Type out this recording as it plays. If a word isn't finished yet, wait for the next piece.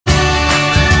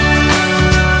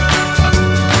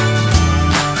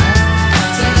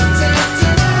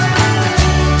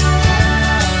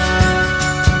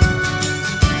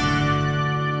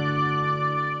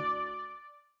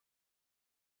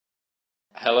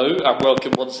Hello and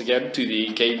welcome once again to the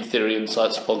Game Theory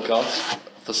Insights podcast.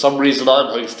 For some reason I'm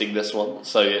hosting this one,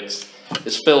 so it's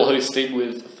Phil hosting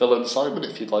with Phil and Simon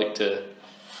if you'd like to...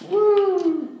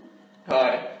 Woo!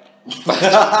 Hi.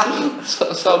 That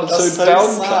sounded so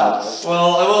downcast.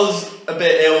 Well, I was a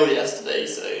bit ill yesterday,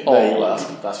 so...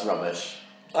 That's rubbish.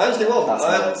 I actually was.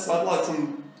 That's I'd like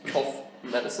some cough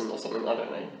medicine or something, I don't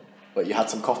know. But you had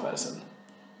some cough medicine?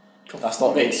 That's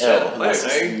not being ill. I don't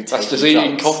know. That's just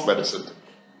eating cough medicine.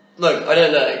 Look, I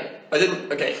don't know. I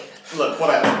didn't... Okay, look,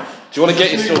 whatever. Do you want to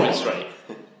get your story straight?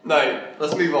 No,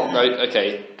 let's move on. No,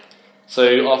 okay.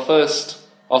 So our first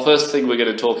thing we're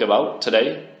going to talk about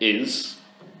today is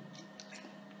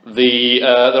the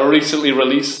recently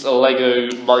released Lego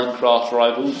Minecraft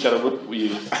Rival.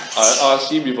 Gentlemen, I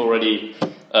assume you've already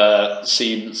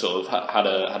seen, sort of had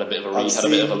a bit of a read, had a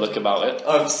bit of a look about it.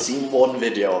 I've seen one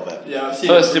video of it. Yeah, I've seen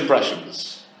First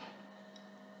impressions.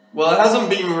 Well, it hasn't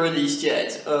been released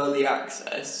yet, early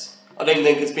access. I don't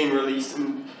think it's been released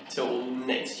until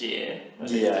next year.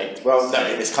 Yeah, well, no,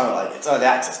 it's kind of like, it's early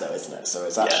access though, isn't it? So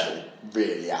it's actually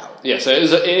really out. Yeah, so it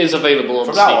is available on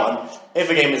From Steam. now on, if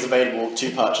a game is available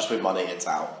to purchase with money, it's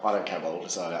out. I don't care about all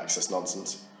this early access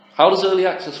nonsense. How does early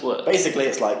access work? Basically,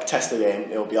 it's like, test the game,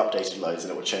 it will be updated loads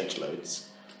and it will change loads.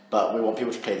 But we want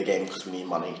people to play the game because we need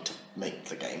money to make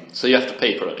the game. So you have to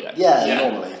pay for early access? Yeah.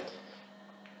 Normally.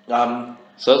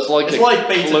 So it's like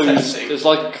beta testing. It's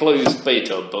like a closed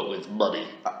beta, but with money.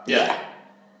 Yeah.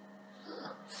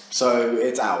 So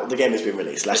it's out. The game has been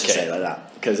released. Let's just say it like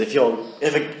that. Because if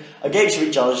a game should be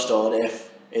judged on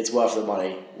if it's worth the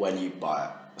money when you buy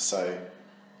it. So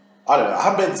I don't know. I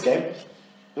haven't played this game.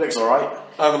 It looks alright.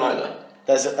 I haven't either.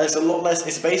 There's a lot less.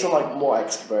 It's based on like more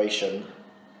exploration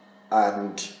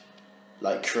and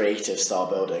like creative style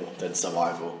building than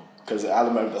survival. Because at the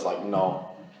moment there's like not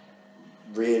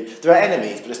really. There are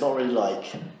enemies, but it's not really like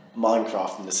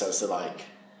Minecraft in the sense that like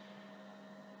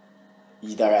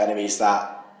there are enemies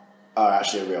that are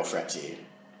actually a real threat to you.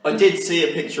 I did see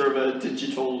a picture of a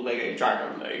digital Lego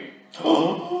dragon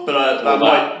though.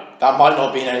 But that might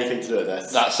not be anything to do with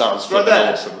this. That sounds Right fucking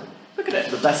there. awesome. Look at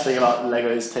it. The best thing about Lego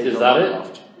is taking Is on that Minecraft.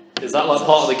 it? Is that like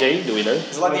part of the game? Do we know?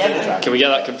 It's like the Ender Dragon. Can we get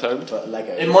that confirmed? But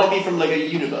Lego. It might be from Lego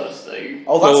Universe though.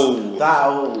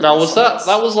 Now was that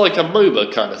was like a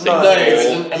MOBA kind of thing? No,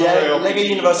 it's Lego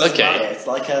Universe is Okay.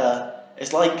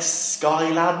 It's like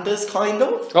Skylanders kind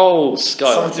of. Oh,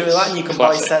 Sky. Something to do with that, and you can buy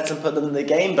Classic. sets and put them in the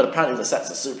game. But apparently the sets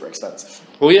are super expensive.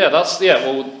 Well,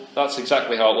 that's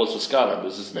exactly how it was with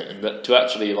Skylanders, isn't it? And that to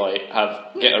actually like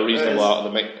get a reasonable out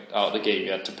of the game,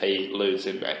 you had to pay loads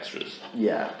in extras.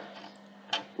 Yeah,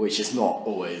 which is not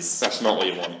always. That's not what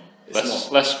you want.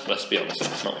 Let's be honest.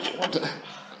 That's not what you want.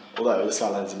 Although the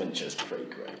Skylanders miniature is pretty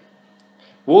great.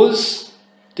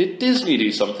 Did Disney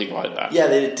do something like that? Yeah,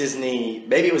 they did Disney.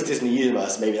 Maybe it was Disney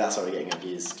Universe. Maybe that's why we're getting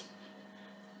confused.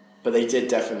 But they did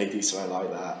definitely do something like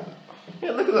that.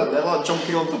 Yeah, look at them. They're like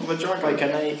jumping on top of a dragon. Wait,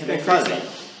 can they fly?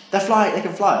 They're flying. They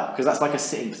can fly because that's like a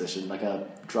sitting position, like a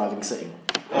driving sitting.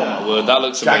 Oh, well, that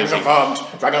looks Dragon amazing.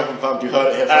 confirmed. Dragon confirmed. You heard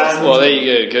it here first. Well, there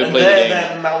you go. Go And play the game.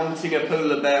 they're mounting a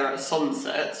polar bear at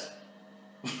sunset.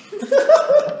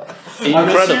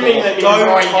 Incredible.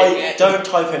 Don't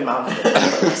type in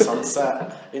mountain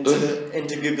sunset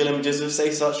into Google Images with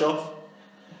say such off.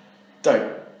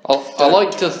 Don't. I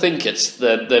like to think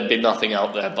there'd be nothing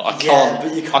out there, but I can't.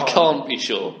 but you can't. I can't be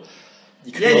sure.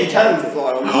 You can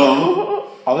fly on.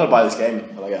 I'm gonna buy this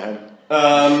game when I get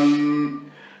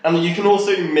home. And you can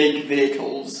also make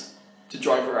vehicles to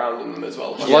drive around in them as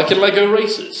well. Like in Lego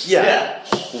Racers. Yeah.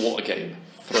 What a game!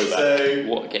 Throwback. So-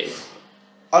 What a game!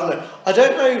 I don't know. I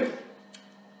don't know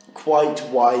quite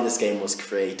why this game was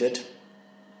created.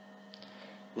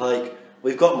 Like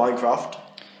we've got Minecraft.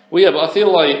 Well, yeah, but I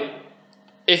feel like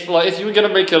if you were going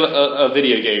to make a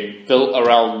video game built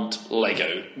around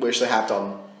Lego, Which they have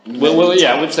done.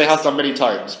 which they have done many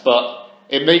times, but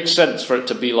it makes sense for it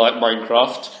to be like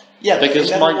Minecraft. Yeah, but because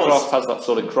it never Minecraft was. has that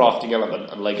sort of crafting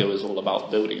element, and Lego is all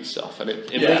about building stuff, and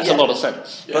it Yeah. makes a lot of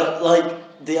sense. But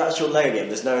like the actual Lego game,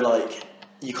 there's no like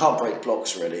you can't break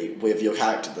blocks really with your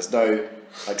character. There's no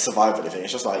like survival thing.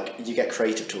 It's just like you get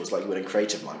creative tools like you would in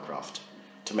creative Minecraft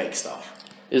to make stuff.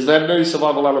 Is there no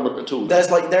survival element at all? There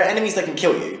are enemies that can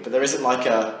kill you, but there isn't like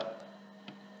a.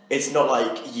 It's not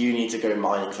like you need to go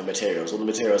mining for materials. All the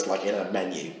materials are like in a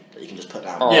menu that you can just put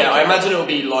down. Oh, Yeah, I okay. imagine it'll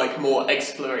be like more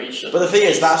exploration. But the thing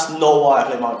is, that's not why I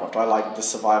play Minecraft. I like the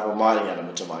survival mining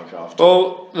element of Minecraft.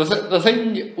 Well, the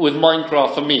thing with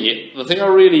Minecraft for me, the thing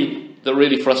that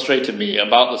really frustrated me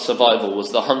about the survival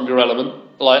was the hunger element.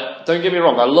 Like, don't get me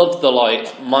wrong, I love the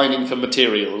like mining for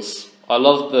materials. I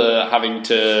love the having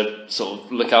to sort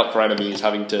of look out for enemies,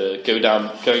 having to going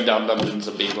down dungeons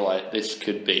and being like, this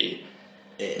could be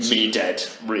me dead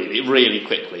really, really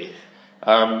quickly.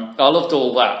 I loved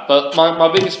all that, but my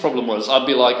biggest problem was I'd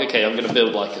be like, okay, I'm going to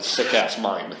build like a sick ass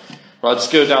mine. And I'd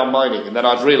just go down mining, and then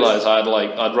I'd realise I'd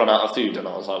run out of food, and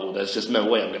I was like, well, there's just no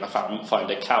way I'm going to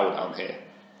find a cow down here.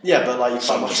 Yeah, but like you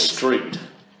So I'm just screwed.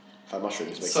 Find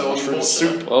mushrooms. Make So mushroom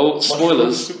soup. Well,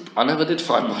 spoilers. I never did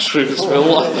find mushrooms,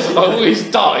 Phil. I always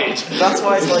died. That's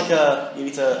why it's like you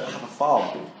need to have a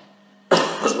farm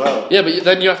as well. Yeah, but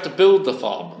then you have to build the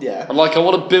farm. Yeah. And like, I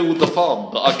want to build the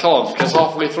farm, but I can't because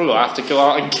halfway through I have to go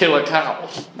out and kill a cow.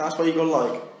 That's why you got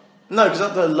like no, because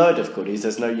at the low difficulties,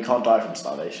 you can't die from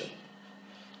starvation.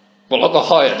 Well, at the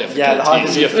higher difficulties, Yeah, the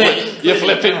higher you're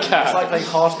flipping cow. It's like playing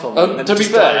hardcore. And then to be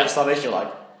just die fair, from starvation, you're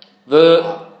like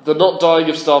the not dying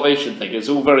of starvation thing is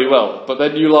all very well, but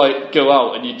then you like go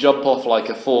out and you jump off like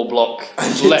a 4-block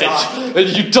ledge and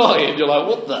you die, and you're like,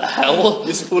 what the hell? you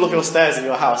just fall off your stairs in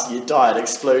your house and you die and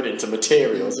explode into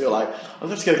materials. You're like, I'm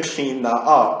going to go clean that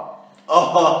up.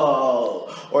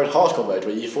 Oh, or in hardcore mode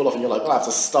where you fall off and you're like, I have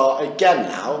to start again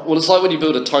now. Well, it's like when you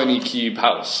build a tiny cube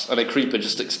house and a creeper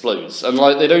just explodes, and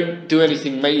like they don't do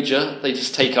anything major, they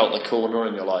just take out the corner,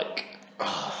 and you're like,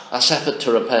 that's effort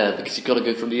to repair because you've got to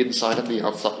go from the inside and the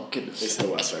outside. Oh, goodness. It's the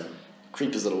worst, right?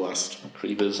 Creepers are the worst.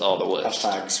 Creepers are the worst.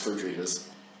 Hashtag screwdrivers.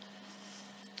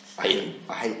 I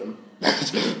hate them.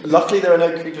 Luckily, there are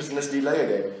no creepers in this new Lego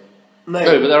game. No,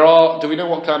 but there are. Do we know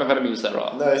what kind of enemies there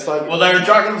are? No, it's like Well, there are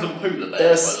dragons and polar bears.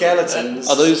 there are skeletons.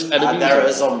 Are those enemies? And there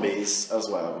are zombies as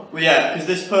well. Well, yeah, because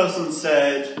this person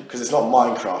said. Because it's not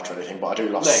Minecraft or anything, but I do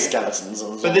love skeletons and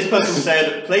zombies. But this person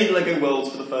said, played Lego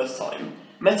Worlds for the first time,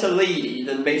 met a lady,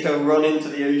 then made her run into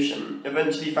the ocean,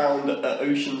 eventually found an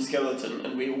ocean skeleton,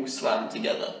 and we all swam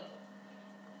together.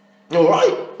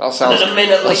 Alright. That sounds. And then a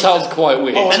minute That later- sounds quite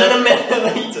weird. And then a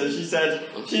minute later, she said,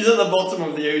 she's at the bottom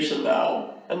of the ocean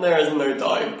now, and there is no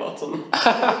dive button.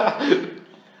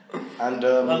 And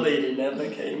The lady never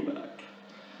came back.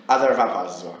 and there are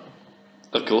vampires as well.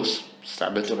 Of course,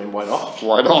 standard. I mean, why not?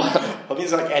 Why not? I mean,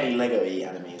 it's like any Lego-y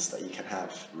enemies that you can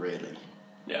have, really.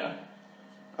 Yeah.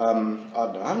 I don't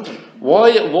know. I haven't.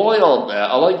 Why aren't there?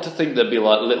 I like to think there'd be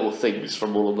like little things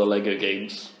from all of the Lego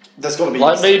games. There's got to be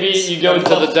Like maybe things. you go into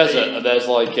the must desert be. and there's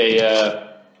like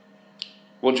a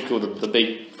what do you call them? The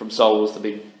big from Star Wars, the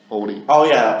big horny. Oh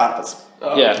yeah, Banthas.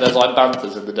 Yeah, there's like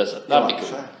banthas in the desert. That'd be cool.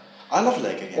 Fair. I love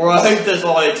Lego games. Or I hope there's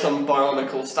like some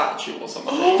bionicle statue or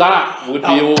something. That would be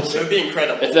It awesome. would be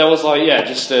incredible. If there was like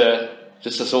just a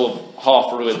sort of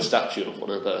half ruined statue of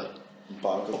one of the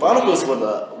Barnacles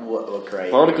were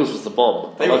great. Barnacles was the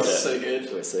bomb. I They were loved it. so good.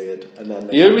 They were so good. And then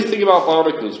The only thing about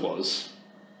Barnacles was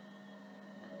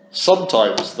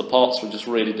sometimes the parts were just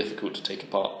really difficult to take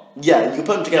apart. yeah, you can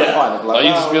put them together Yeah. fine. And be Like like,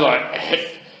 you just be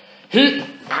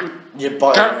like, you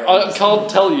bite. I can't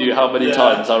tell you how many Yeah.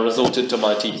 times I resorted to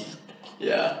my teeth.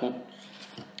 Yeah.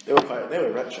 They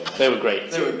were retro. They were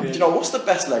great. They were Do good. you know what's the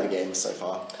best Lego game so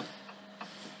far?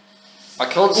 I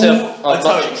can't say I've I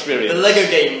tell much you, experience. The Lego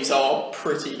games are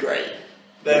pretty great.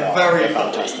 They're very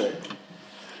funny. fantastic.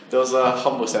 There was a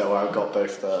humble sale where I got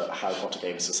both the Harry Potter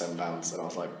games for £7, and I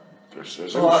was like, this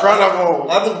is Well, incredible!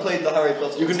 I haven't played the Harry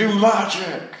Potter. You can do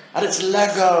magic, and it's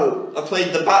Lego. I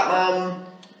played the Batman,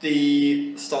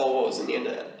 the Star Wars, and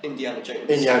the Indiana Jones.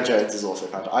 Indiana Jones is also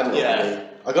fantastic. I didn't know Yeah. really.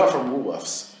 I got it from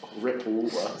Woolworths. Rip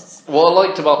Woolworths. What I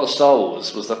liked about the Star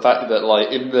Wars was the fact that, like,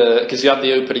 because you had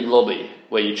the opening lobby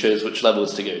where you chose which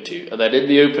levels to go to, and then in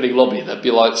the opening lobby there'd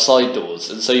be like side doors,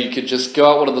 and so you could just go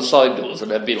out one of the side doors,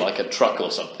 and there'd be like a truck or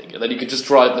something, and then you could just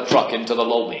drive the truck into the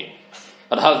lobby,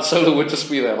 and Han Solo would just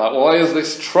be there like, why is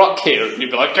this truck here? And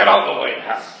you'd be like, get out of the way,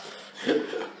 Han.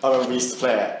 I remember we used to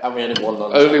play it, and we had one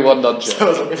nunchuck. Only one nunchuck. So it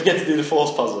was like, if we had to do the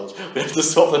force puzzles, we had to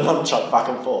swap the nunchuck back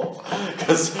and forth,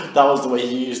 because that was the way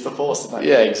you used the force in that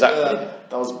Yeah, game. exactly.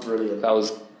 That was brilliant. That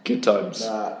was good times.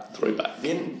 Throwback.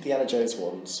 The Indiana Jones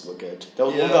ones were good. There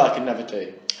was Yeah. one that I could never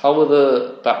do. How were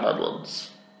the Batman ones?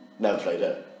 Never played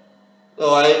it.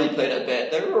 Oh, I only played it a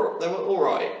bit. They were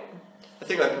alright. I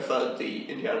think I preferred the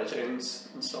Indiana Jones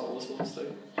and Star Wars ones though.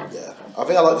 Yeah, I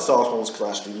think I like the Star Wars ones because I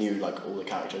actually knew like all the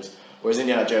characters. Whereas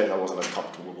Indiana Jones, I wasn't as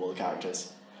comfortable with all the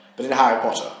characters. But in Harry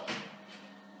Potter,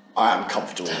 I am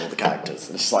comfortable with all the characters.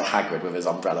 And it's just like Hagrid with his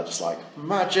umbrella, just like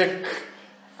magic,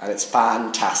 and it's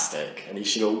fantastic. And you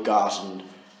should all go out and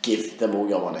give them all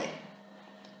your money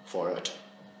for it.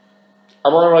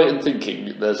 Am I right in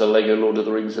thinking there's a Lego Lord of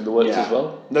the Rings in the works as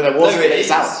well? No, there was. No, it it's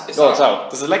is. out. It's Oh, it's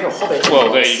out. There's a Lego Hobbit.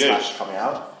 Well, there you go. Coming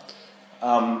out.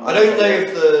 I don't know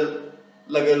if the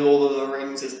Lego Lord of the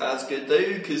Rings is as good though,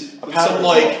 because with some Apparently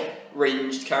like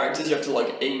ranged characters you have to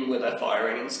like aim where they're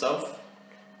firing and stuff.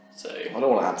 So I don't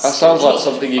want to add. That sounds like Not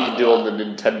something you fan can of do on that. the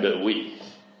Nintendo Wii.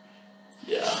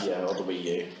 Yeah, or the Wii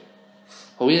U.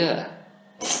 Oh yeah.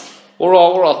 What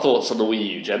are our thoughts on the Wii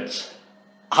U, gents?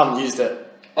 I haven't used it.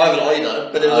 I haven't either,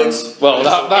 but it looks. Well,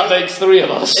 that makes three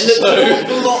of us. It looks So. an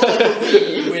awful lot like a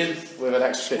Wii With an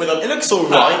extra. With a- it looks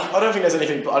alright. I don't think there's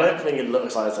anything. I don't think it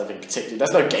looks like there's anything particular.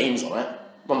 There's no games on it.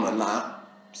 Other than that,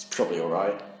 it's probably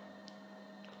alright.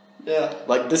 Yeah.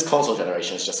 Like this console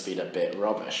generation has just been a bit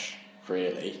rubbish,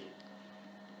 really.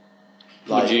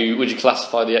 Would you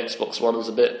classify the Xbox One as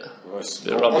a bit It's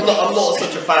rubbish? I'm not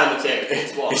such a fan of the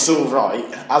Xbox One. It's alright.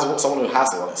 As someone who has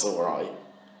one, it's alright.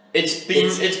 It's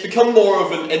become more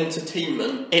of an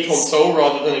entertainment console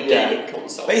rather than a gaming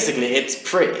console. Basically, it's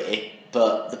pretty,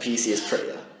 but the PC is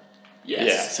prettier. Yes.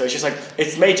 Yeah. So it's just like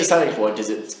its major selling point is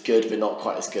it's good, but not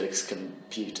quite as good as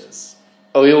computers.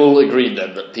 Oh, we all agreed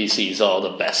then that PCs are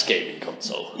the best gaming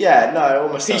console. Yeah, no,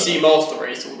 almost PC Master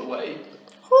Race all the way.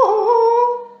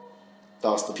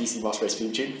 That's the PC Master Race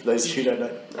theme tune. For those of you who don't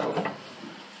know. No.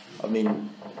 I mean,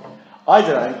 I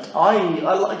don't know.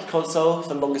 I like console for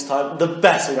the longest time. The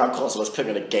best thing about console is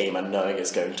putting in a game and knowing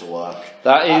it's going to work.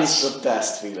 That's the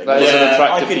best feeling. That is an Yeah.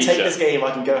 attractive I can feature. take this game,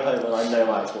 I can go home and I know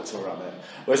my Xbox will run it.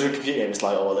 Whereas with a computer game, it's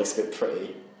like, oh, it looks a bit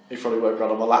pretty. It probably won't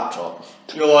run on my laptop.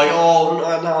 You're like, oh,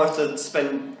 now I have to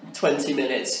spend 20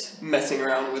 minutes messing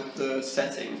around with the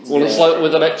settings. Well, it's like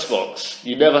with an Xbox.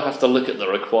 You never have to look at the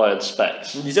required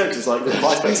specs. You don't, because it's like,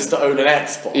 my specs is to own an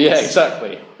Xbox. Yeah,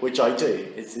 exactly. Which I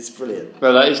do. It's brilliant.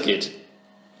 No, that is good.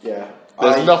 Yeah.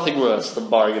 There's nothing worse than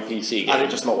buying a PC game And it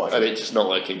just not working. and it just not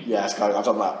working. Yeah, it's kind of, I've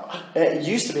done that. It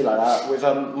used to be like that with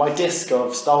my disc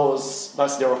of Star Wars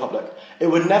Knights of the Old Republic. It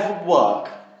would never work,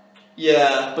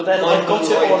 Yeah. but then mine I got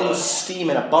doesn't it on either. Steam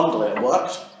in a bundle and it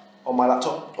worked on my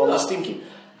laptop, on the Steam Cube.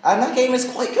 And that game is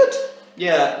quite good.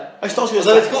 Yeah. I started with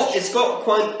Although it's got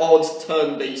quite an odd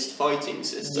turn-based fighting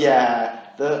system. Yeah,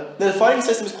 the fighting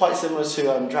system is quite similar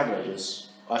to Dragon Ages,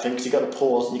 I think, because you get to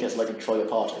pause and you get to like control your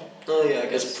party. Oh yeah, I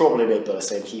guess. It's probably made by the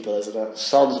same people, isn't it?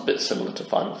 Sounds a bit similar to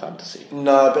Final Fantasy.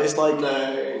 No, but it's like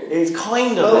No. it's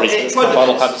kind of. Well, like it's this. kind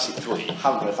Final of- Fantasy 3.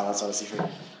 Haven't played Final Fantasy 3.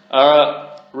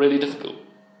 Really difficult,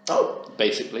 Oh,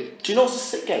 basically. do you know what's a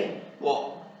sick game?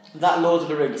 What? That Lord of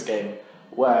the Rings game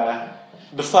where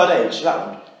the Third Age, that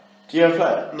one. Do you ever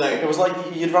play it? No. It was like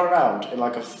you'd run around in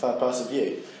like a third-person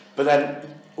view, but then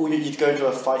you'd go into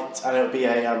a fight and it would be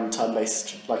a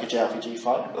turn-based, like a JRPG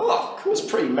fight. Oh, It cool. was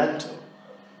pretty mental.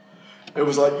 It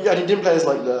was like, yeah, and he didn't play as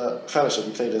like the Fellowship,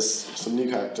 he played as some new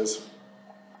characters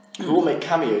who all make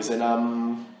cameos in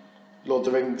Lord of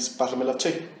the Rings Battle of Middle-earth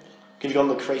 2. You've got on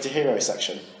the Creator Hero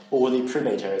section, all the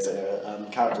pre-made heroes are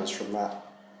characters from that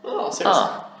Oh, series.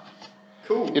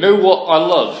 cool. You know what? I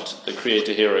loved the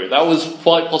Creator Hero. That was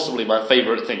quite possibly my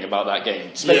favourite thing about that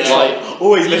game. Yeah. Like,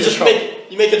 Always You make a just troll.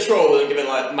 you make a troll and give it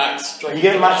like max strength. You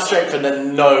get max strength and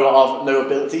then no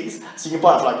abilities, so you can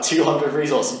buy it for like 200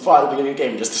 resources and buy it at the beginning of the game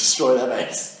and just destroy their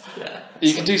base. Yeah.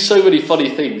 you can do so many funny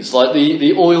things, like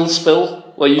the oil spill,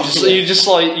 where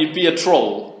you'd be a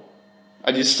troll.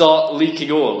 And you start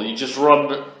leaking oil, you just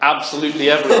run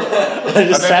absolutely everywhere. and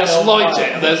then set just it on light fire. it,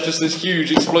 and there's just this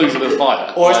huge explosion of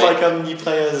fire. Or it's like you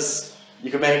play as,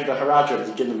 you can make the Haradrim,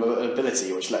 you give them an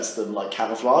ability which lets them like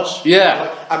camouflage.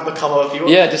 Yeah. And become other people.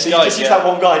 Yeah, So disguise, you just use yeah. that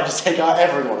one guy and just take out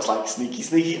everyone. It's like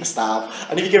sneaky, and stab.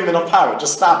 And if you give him enough power,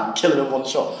 just stab him, kill him in one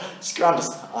shot. Just grab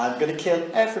this, I'm gonna kill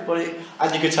everybody.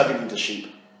 And you could turn people into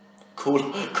sheep. Cool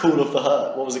of the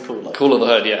herd. What was it called? Like, Call of the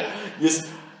Herd, yeah. Just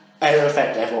air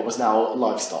effect, everyone was now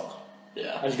livestock.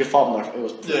 Yeah. And you could farm them. It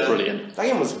was Yeah. Brilliant. That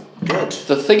game was good.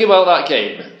 The thing about that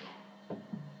game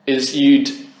is you'd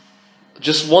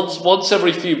just once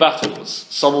every few battles,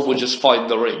 someone would just find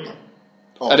the ring.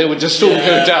 Oh. And it would just all go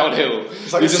Yeah. downhill.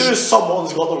 It's like You as soon just- as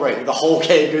someone's got the ring, the whole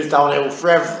game goes downhill for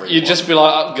everyone. You'd just be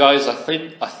like, guys, I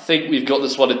think we've got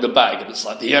this one in the bag, and it's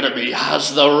like the enemy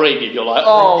has the ring, and you're like,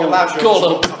 oh, Galadriel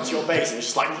God, just comes to your base and it's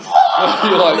just like,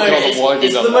 you're like, No, God, why have you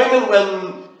it's done the that? moment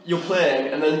when you're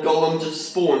playing and then Gollum just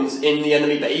spawns in the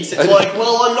enemy base. It's like,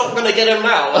 well, I'm not gonna get him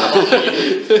now.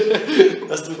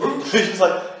 that's the, it's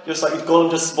just like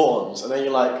Gollum just spawns and then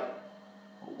you're like,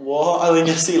 what? And then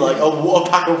you see like a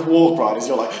pack of war riders.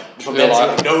 You're like, from You're there,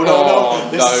 like, like, no, oh,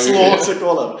 this no. slaughter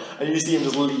Gollum, and you see him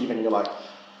just leave, and you're like,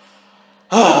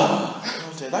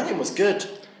 oh, dear, that game was good.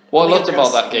 What I Really loved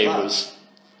about that impressed game with that. was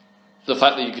the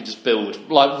fact that you could just build,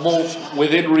 like, more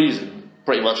within reason,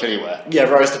 pretty much anywhere. Yeah,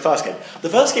 whereas the first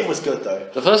game was good though.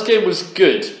 The first game was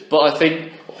good, but I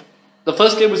think the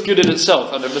first game was good in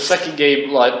itself, and then the second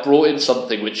game like brought in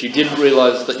something which you didn't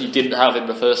realise that you didn't have in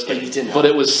the first game. But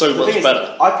it was so much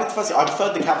better. I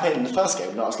preferred the campaign in the first game,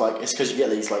 and I was like, it's because you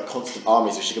get these like constant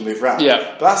armies which you can move around.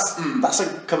 Yeah. But that's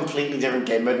a completely different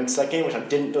game mode in the second game, which I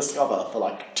didn't discover for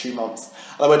like 2 months.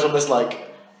 And I went on this like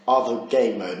other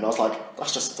game mode, and I was like,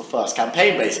 that's just the first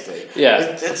campaign basically. Yeah.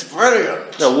 It's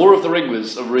brilliant. No, War of the Ring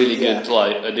was a really good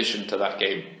like addition to that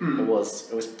game. It was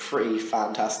pretty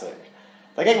fantastic.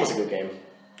 That game was a good game.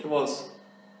 It was.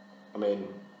 I mean,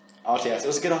 RTS. It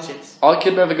was a good RTS. I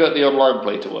could never get the online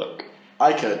play to work.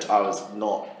 I could. I was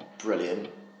not brilliant.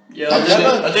 Yeah, I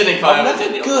didn't think I I'm ever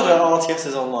never did the good online. at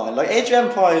RTSs online. Like Age of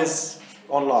Empires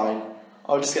online,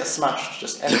 I would just get smashed.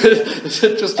 Just every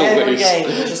Just every always. game.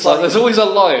 Just It's like there's always a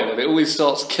lion, and it always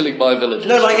starts killing my villagers.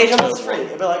 no, like Age of Empires 3.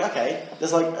 It'd be like, okay,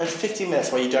 there's like 15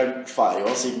 minutes where you don't fight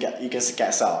anyone, so you can get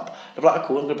us up. It'd be like, oh,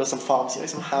 cool, I'm gonna build some farms,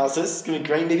 some houses. It's gonna be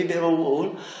great, maybe a bit of a wall.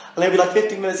 And they'd be like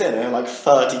 15 minutes in, and like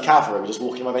 30 cavalry would just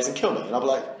walk in my base and kill me. And I'd be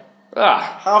like,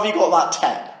 how have you got that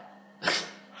tech?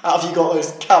 How have you got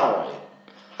those cavalry?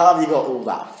 How have you got all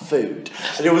that food?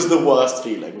 And it was the worst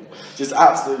feeling, just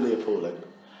absolutely appalling.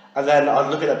 And then I'd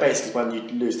look at their base, because when you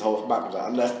lose the whole map of that,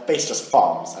 and their base just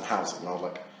farms and housing, and I was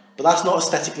like, but that's not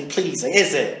aesthetically pleasing,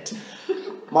 is it?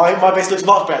 My base looks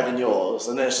much better than yours,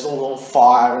 and then it's just all on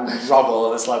fire and rubble,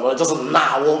 and it's like, well, it doesn't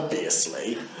now,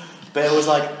 obviously. But it was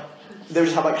like, they would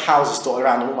just have like houses dotted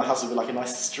around, and all my houses would be like in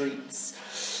nice streets.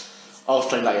 I was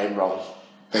playing that game wrong.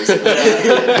 Basically.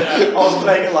 I was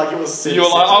playing it like it was SimCity. You were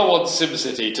like, I want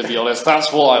SimCity, to be honest.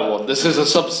 That's what I want. This is a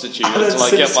substitute And then until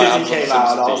I get my hands on came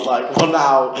out, and I was SimCity. like, well,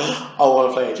 now I want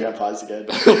to play Age of Empires again.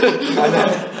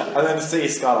 and then City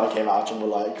Skyline came out, and we're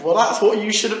like, well, that's what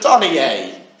you should have done,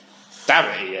 EA.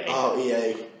 Damn it, EA. Oh,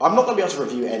 EA. I'm not going to be able to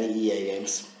review any EA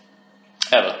games.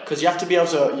 Ever. Because you have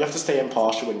to stay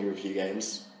impartial when you review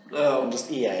games. Oh. And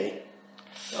just EA.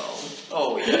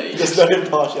 Oh, yeah. There's no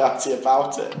impartiality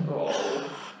about it.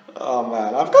 Oh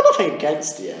man, I've got nothing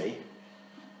against EA.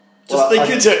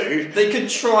 They could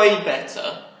try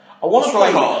better. I want to Try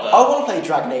play harder. I want to play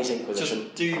Dragon Age Inquisition.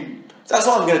 Just do. That's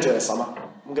what I'm going to do this summer.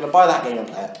 I'm going to buy that game and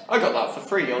play it. I got that for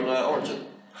free on Origin.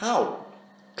 How?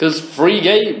 Because free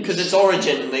games. Because it's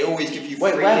Origin and they always give you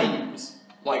Wait, free when? games.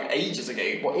 Like ages ago.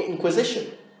 What, Inquisition?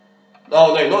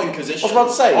 Oh no, not Inquisition. I was about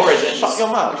to say, Origins. shut your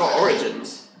mouth. I got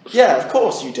Origins. Yeah, of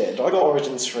course you did. I got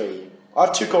Origins free. I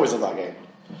have 2 copies of that game.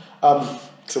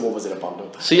 So what was in a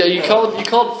bundle? So yeah, you can't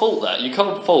fault that. You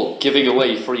can't fault giving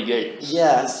away free games.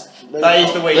 Yes. That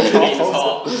is the way to games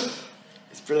are.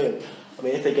 It's brilliant. I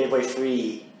mean, if they gave away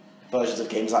free versions of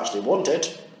games I actually wanted.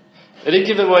 They didn't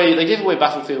give away. They gave away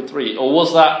Battlefield 3, or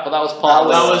was that? But that was part.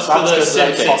 That was for the just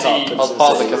like top SimCity. up. That was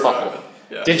part of the kerfuffle.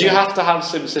 Yeah. Did you have to have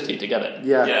SimCity to get it?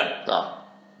 Yeah. Yeah. Ah.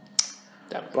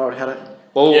 Damn. But I already had it.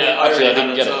 Well, Yeah, I actually, I already didn't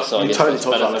had get it, it, so so I We guess totally it's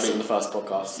talked better about for this in me. the first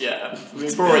podcast. Yeah.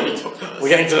 We've already talked about this. We're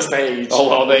getting to the stage. Oh,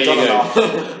 well, there we've you done go.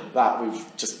 enough that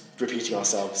we've just repeating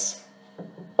ourselves.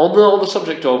 On the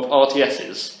subject of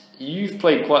RTSs, you've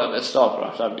played quite a bit of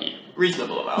StarCraft, haven't you?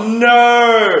 Reasonable amount.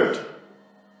 Nerd.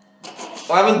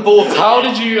 I haven't bought it. How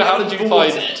did you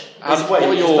Bought find it? what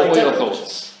are your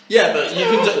thoughts? Yeah, but you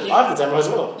can. I have the demo as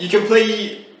well. You can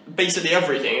play basically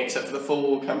everything except for the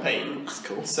full campaign. That's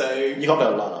cool. So You can't play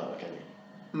online, though, can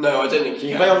you? no, I don't think Can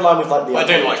you you can. play online with like the? I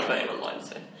don't like playing online.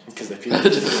 So because they're people.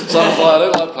 So I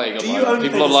don't like playing Do you online. only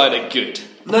People play online the- are good.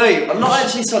 no, I'm not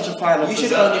actually such a fan of You the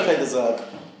should Zerg. only play the Zerg.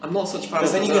 I'm not such a fan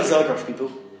Because of then the you get Zerg. Zerg rush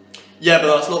people. Yeah,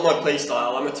 but that's not my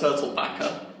playstyle. I'm a turtle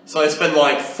backer. So I spend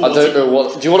like 40... I don't know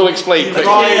what. Do you want to explain quickly?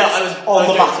 Right. Yeah, I was- on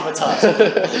the okay. back of a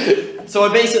turtle. So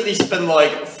I basically spend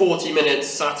like 40 minutes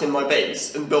sat in my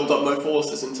base and build up my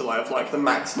forces until I have like the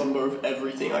max number of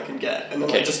everything I can get. And then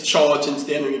I Okay. just charge into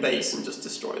the enemy base and just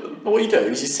destroy them. But what you do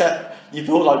is you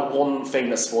build like one thing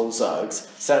that spawns Zergs,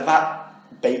 set that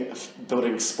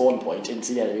building spawn point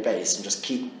into the enemy base, and just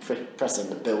keep pressing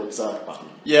the build Zerg button.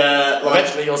 Yeah, like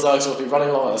Eventually your Zergs will be running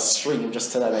along a stream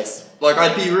just to their base.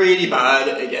 I'd be really bad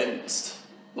against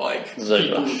like Zerg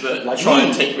people rush. that Like try me.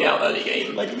 and take me out early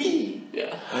game. Like me.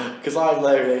 Yeah. Because I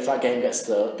know if that game gets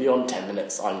to beyond 10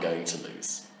 minutes, I'm going to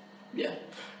lose. Yeah.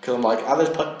 Because I'm like, at this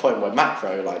point where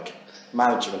macro, like,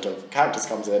 management of characters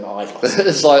comes in, I've lost.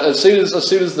 It's like as soon as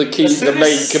the key, As soon the main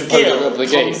as component skill of the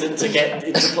game. comes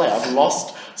into play, I've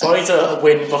lost. So I need to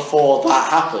win before that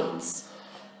happens.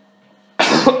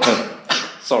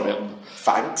 Sorry,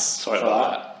 Thanks. sorry for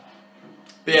about that.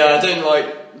 But yeah, I don't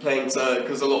like playing Zerg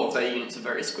because a lot of their units are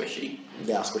very squishy.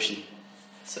 Yeah, squishy.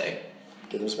 So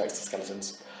Give them respect to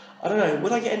skeletons. I don't know,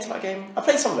 would I get into that game? I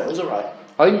played some of it, it was alright.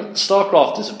 I think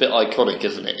StarCraft is a bit iconic,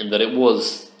 isn't it? In that it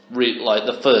was like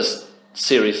the first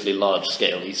seriously large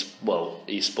scale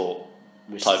esport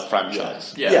type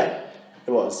franchise. Yeah.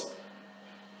 It was.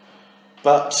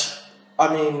 But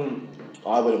I mean,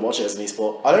 I wouldn't watch it as an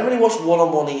esport. I don't really watch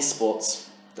one-on-one esports.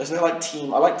 There's no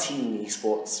team. I like team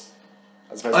esports.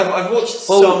 I've watched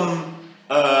some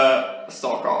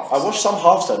StarCraft. I watched some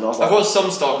Hearthstone. And I was like, I've watched some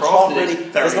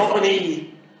StarCraft. There's not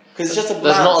really because it's just a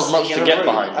there's not as much to get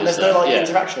behind, and there's no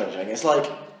interaction or anything. It's like,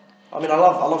 I mean, I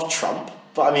love Trump,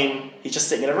 but I mean, he's just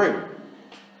sitting in a room,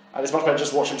 and it's much better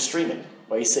just watch him streaming,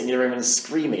 where he's sitting in a room and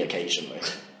screaming occasionally.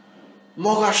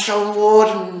 Mogasham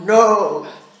Warden, no!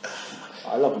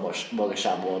 I love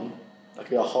Mogasham Warden. That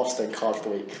could be our Hearthstone card of the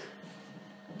week.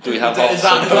 Do we have Is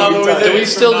hot that do we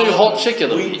still do hot chick of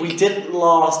the week? We didn't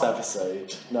last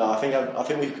episode. No, I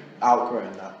think we've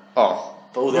outgrown that. Oh.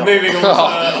 We're moving on to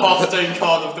Hearthstone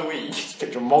card of the week.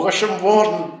 Picture Mogasham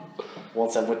Warden.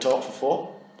 Once Edward talked for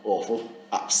 4. Awful.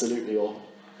 Absolutely awful.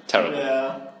 Terrible.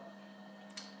 Yeah.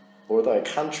 Although I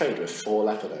can trade with 4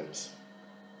 leopardos.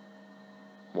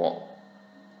 What?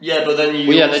 Yeah, but then you.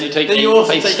 Well, yeah, then you take then 8 you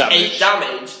also face take damage. 8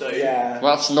 damage, though. Yeah.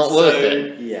 Well, that's not worth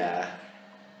it. Yeah.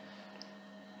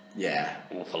 Yeah.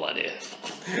 Awful idea.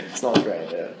 It's not a great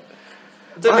idea.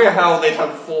 I don't know how they'd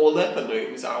have 4 leopard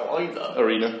gnomes out either.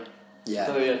 Arena. Yeah.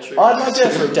 Oh, yeah, true. I had an idea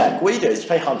for a deck. What you do is you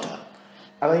play Hunter,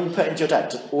 and then you put into your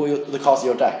deck all the cards of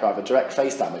your deck are either direct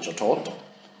face damage or taunt.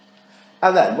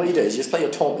 And then what you do is you just play your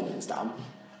taunt minions down,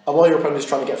 and while your opponent is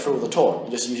trying to get through all the taunt,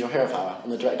 you just use your hero power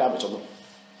and the direct damage on them.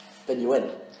 Then you win.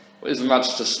 Well, isn't that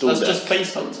just a stall That's deck? just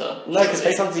face hunter. No, because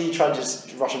face Hunter you try and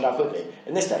just rush them down quickly.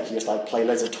 In this deck you just play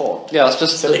loads of taunt. Yeah, that's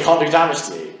just So they can't do damage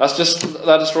to you. that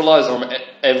just relies on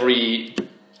every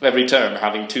turn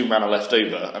having 2 mana left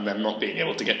over and then not being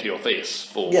able to get to your face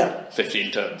for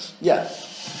 15 turns. Yeah,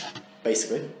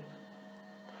 basically.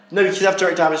 No, you can have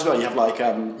direct damage as well. You have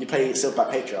you play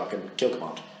Silverback Patriarch and Kill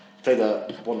Command. You play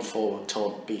the 1/4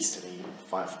 taunt beast and you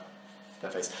 5 their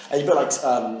face. And you put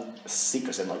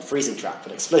secrets in, freezing trap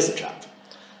and explosive trap.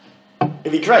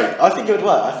 It'd be great. I think it would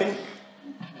work. I think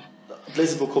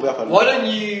Blizzard will call me up and Why don't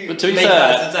you But to be make fair,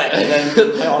 that as a deck and then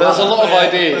there's a lot of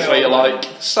ideas where you're play like,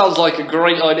 sounds like a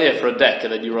great idea for a deck,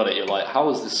 and then you run it, you're like, how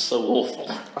is this so awful?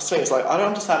 That's the thing, it's I don't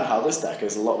understand how this deck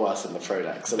is a lot worse than the Pro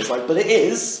deck. So it's but it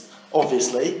is,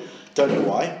 obviously. Don't know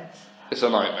why. It's a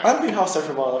nightmare. I haven't been Hearthstone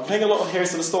for a while. I'm playing a lot of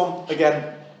Heroes of the Storm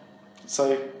again.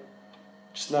 So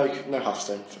just no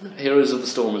Hearthstone for me. Heroes of the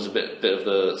Storm is a bit of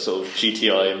the sort of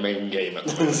GTI main game at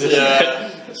the moment. Yeah.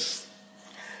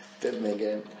 Bit of a main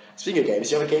game. Speaking of games,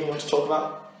 do you have a game you want to talk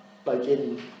about?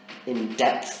 In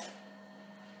depth?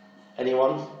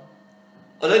 Anyone?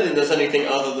 I don't think there's anything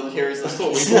other than Heroes of the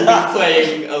Storm. We've all been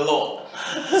playing a lot.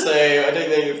 So I don't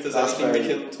know if there's anything we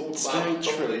can talk about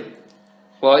properly.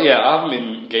 Well, yeah, I haven't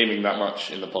been gaming that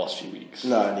much in the past few weeks.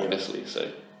 No, neither. Obviously, so.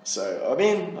 So, I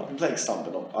mean, I've been playing some,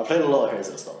 but I've played a lot of Heroes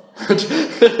of the Storm.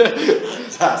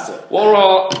 That's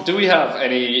it. Do we have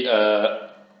any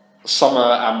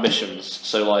summer ambitions?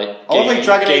 So, I want to play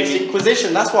Dragon Age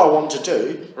Inquisition, that's what I want to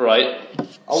do. Right.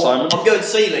 Simon? I'm going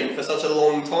sailing for such a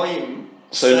long time.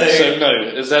 So no.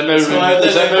 Is there no room?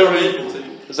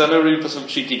 Is there no room for some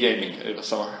cheeky gaming over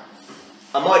summer?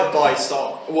 I might buy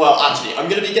stock. Well, actually, I'm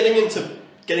going to be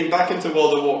getting back into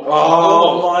World of Warcraft.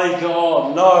 Oh my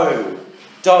god, no!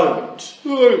 Don't.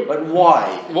 Why?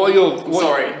 What are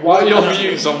your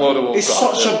views on World of Warcraft? It's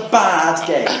such a bad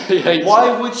game.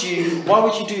 Why would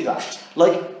you do that?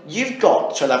 You've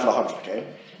got to level 100, okay?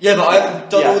 Yeah, but I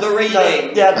haven't done all the raiding.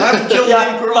 I haven't killed the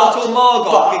Imperator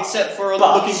Margok except for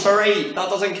looking for raid. That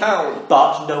doesn't count.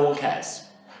 But no one cares.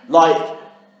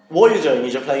 What you're doing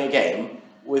is you're playing a game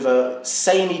with a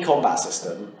samey combat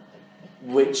system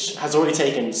which has already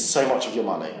taken so much of your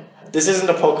money. This isn't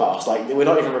a podcast, we're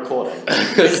not even recording.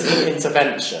 This is an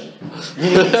intervention. You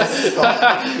need to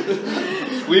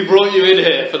stop. We brought you in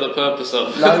here for the purpose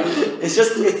of... No, it's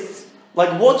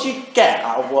what do you get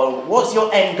out of World of Warcraft? What's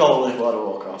your end goal in World of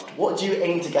Warcraft? What do you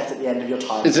aim to get at the end of your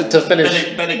time? Is it to finish...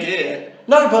 Better gear.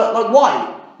 No, but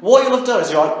why? What you'll have done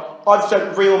is I've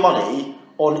spent real money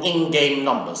on in-game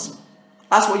numbers.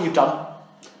 That's what you've done.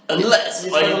 Unless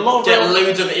you I get real...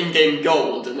 loads of in-game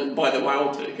gold and then buy the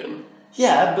WoW token.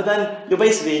 Yeah, but then you're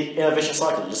basically in a vicious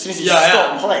cycle. As soon as you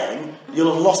stop playing,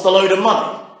 you'll have lost a load of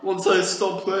money. Once I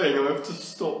stop playing, I have to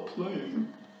stop playing.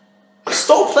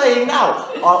 Stop playing now!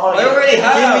 I already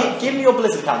have! Give me your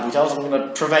Blizzard account details, I'm going to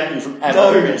prevent you from ever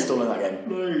reinstalling that game.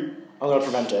 No. I'm going to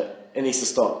prevent it. It needs to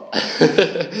stop.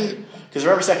 Because for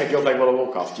every second you're playing World of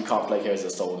Warcraft, you can't play Heroes of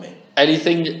the Storm with me.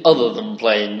 Anything other than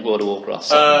playing World of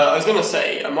Warcraft? I was going to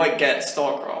say, I might get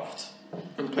StarCraft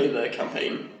and play the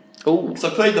campaign. Oh. Because I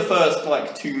played the first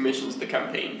 2 missions of the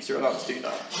campaign, because you're allowed to do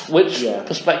that. Which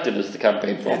perspective is the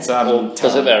campaign from? It's or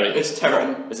does it vary? It's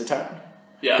Terran. Is it Terran?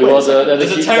 Yeah. Who are the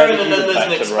there's a Terran and then there's an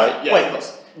faction, expansion. right? Yeah, of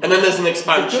course. And then there's an The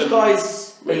expansion. good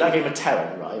guys in that game are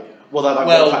Terran, right? Well, they're like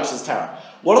Well, one faction's Terran.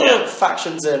 One of yeah. the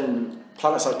factions in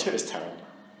PlanetSide 2 is Terran.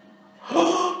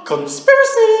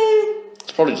 Conspiracy!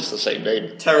 It's probably just the same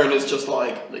name. Terran is just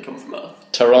like, they come from Earth.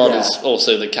 Tehran Yeah. is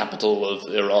also the capital of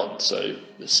Iran, so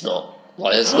it's not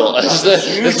like it's not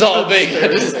it's not a big.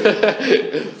 Does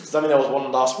that mean there was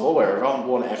one last war where Iran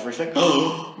won everything?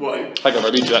 Whoa. Hang on, I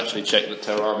need to actually check that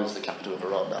Tehran is the capital of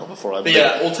Iran now before I But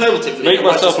yeah, alternatively, make I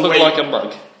might myself just look wait- like a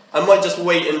mug. I might just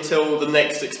wait until the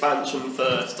next expansion for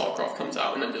StarCraft comes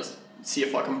out and then just see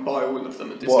if I can buy all of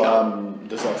them at discount. What,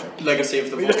 there's nothing. Legacy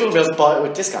of the You just Void. don't be able to buy it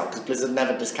with discount because Blizzard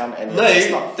never discount any of their No,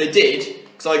 stuff. they did,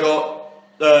 because I got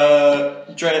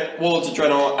Warlords of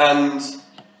Draenor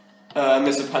and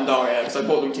Mists of Pandaria, because I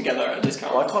bought them together at a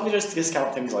discount. Why can't you just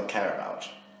discount things I care about?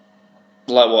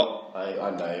 Like what?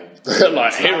 I know.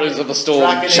 Like Heroes of the Storm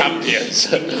Dragon Age. champions.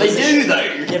 They do though!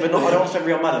 Yeah, but not, I don't want to spend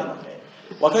real money on that game.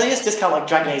 Why can't they just discount like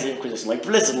Dragon Age Inquisition? Like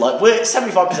Blizzard, like we're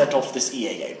 75% off this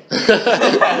EA game.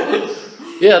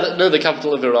 Yeah, no, the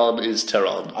capital of Iran is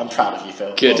Tehran. I'm proud of you,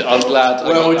 Phil. Good, Well I'm done. glad I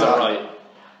Well got that done. right.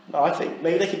 No, I think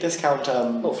maybe they could discount.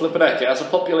 Oh, flippin' heck, it has a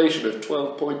population of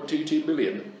 12.22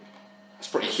 million. It's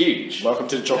pretty huge. Welcome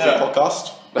to the Geography Yeah.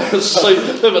 Podcast.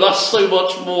 No, but that's so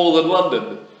much more than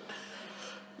London.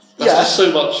 That's Yeah. just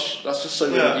so much. That's just so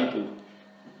Yeah. many people.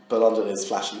 But London is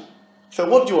flashy. Phil,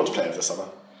 what do you want to play over the summer?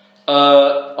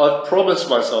 I've promised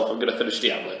myself I'm going to finish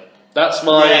Diablo. That's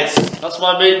my Yes. that's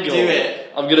my main goal. Do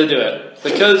it. I'm going to do it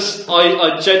because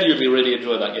I genuinely really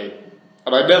enjoy that game,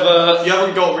 and I never. You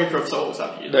haven't got Reaper of Souls,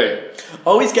 have you? No,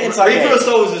 Always get into that Reaper game. of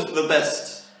Souls is the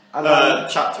best And,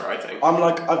 chapter, I think. I'm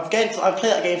like, I've played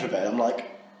that game for a bit. I'm like,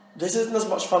 this isn't as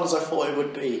much fun as I thought it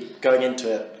would be going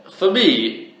into it. for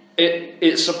me,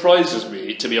 it surprises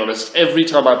me, to be honest, every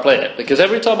time I play it, because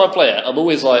every time I play it, I'm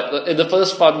always like, in the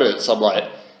first 5 minutes, I'm like,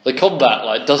 the combat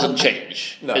like doesn't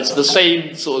change. No, it's it the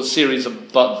same sort of series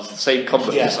of buttons, the same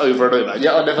combos Yeah. over and over.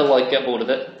 Yeah, I never like get bored of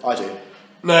it. I do.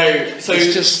 No, so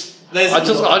It's just, there's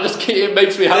it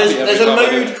makes me happy. there's every a time I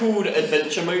do it. mode called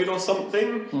Adventure Mode or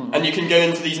something, and you can go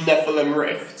into these Nephilim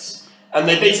rifts, and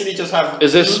they basically just have.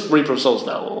 Is this Reaper of Souls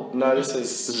now? Or? No, this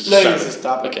is Shadow. this is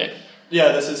Diablo. Okay.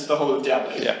 Yeah, this is the whole of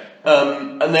Diablo. Yeah.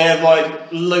 And they have like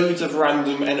loads of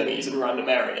random enemies in random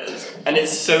areas, and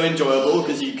it's so enjoyable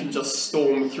because you can just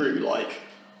storm through like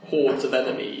hordes of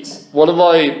enemies. One of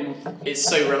my It's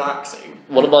so relaxing.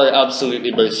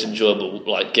 absolutely most enjoyable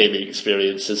like gaming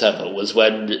experiences ever was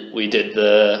when we did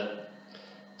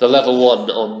the level 1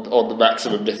 on the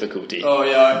maximum difficulty. Oh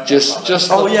yeah. Just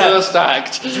Oh, the yeah. first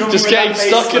act, you remember just when getting that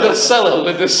stuck in a face- cellar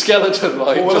with this skeleton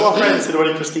like. Well, one of our just- friends had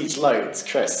already prestige loads,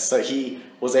 Chris, so he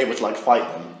was able to like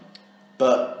fight them.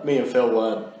 But me and Phil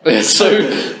weren't. so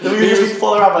Then we usually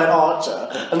follow around by an archer,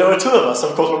 and there were two of us. So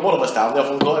of course, when one of us down, the other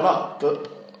one got him up. But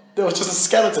there was just a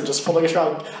skeleton just following us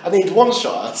around, and he'd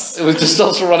one-shot us. it was just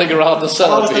us running around the And I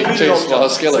cellar was the being voodoo chased by a doctor,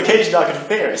 so skeleton. occasionally I could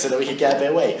fear it so that we could get a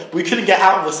bit away. We couldn't get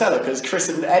out of the cellar because Chris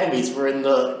and the enemies were in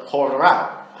the corner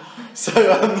out. So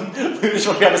we were just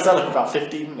running out of the cellar for about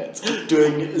 15 minutes,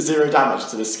 doing 0 damage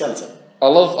to this skeleton. I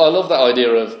love that idea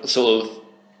of sort of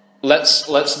let's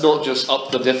not just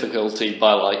up the difficulty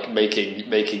by like making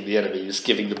the enemies,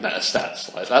 giving them better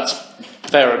stats. Like that's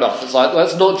fair enough. It's like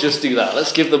let's not just do that.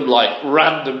 Let's give them like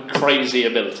random crazy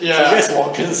abilities. So Yeah. this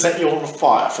one can set you on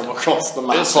fire from across the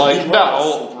map. It's like Even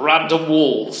now random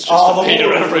walls just Oh, the appear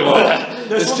wall. everywhere.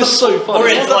 There's It's one just that- so Or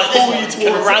funny. it's Well, like that this pull one you can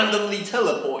towards it. randomly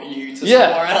teleport you to Yeah,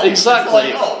 somewhere else. exactly.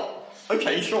 It's like, oh,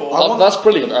 okay, sure. I want- That's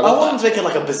brilliant. I I love want that. to make it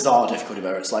like a bizarre difficulty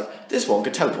where it's like, this one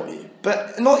could teleport you.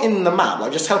 But not in the map,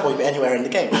 like just teleport you anywhere in the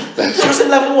game. Just in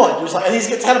level 1, you're just like, and these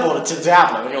get teleported to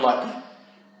Diablo, and you're like,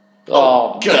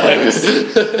 Oh, go. no. It's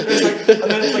like,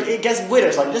 and then it's like, it gets weirder,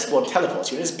 it's like, this one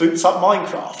teleports you, and this boots up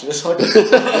Minecraft, and it's like, do you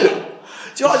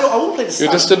know what, I want to play the You're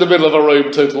Stanley. just in the middle of a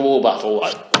Rome Total War battle.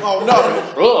 Like, Oh no!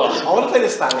 ugh. I want to play the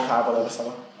Stanley Parable over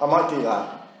summer. I might do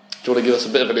that. Do you want to give us a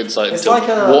bit of an insight It's into like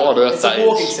a, what on earth it's that a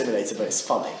walking is? simulator, but it's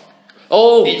funny.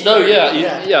 Oh It's no, very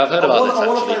yeah, I've heard about this I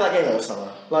want to actually. play that game over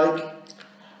summer. Like,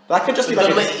 that could just be The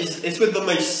like ma- a, it's with the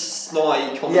most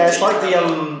snide comedy. yeah, it's like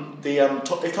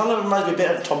it kind of reminds me a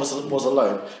bit of Thomas Was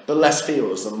Alone, but less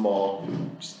feels and more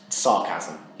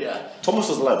sarcasm. Yeah. Thomas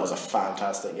Was Alone was a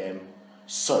fantastic game,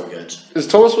 so good. Is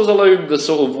Thomas Was Alone the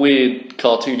sort of weird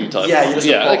cartoony type? Yeah, one? you just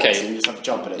yeah, have box okay. and you just have to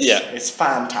jump in it. Yeah. It's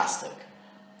fantastic.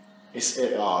 It's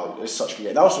such a good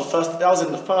game. That was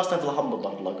in the first ever Humble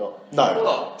Bundle I got. No,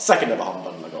 What? second ever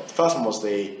Humble Bundle I got. The first one was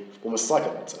the one with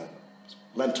Psychonauts in it. It's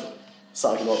mental.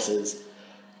 Psychonauts is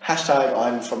hashtag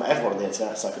I'm from everyone on the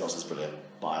internet. Psychonauts is brilliant.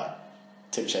 Buy it.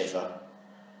 Tim Schafer,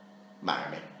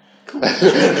 marry me.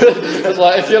 It's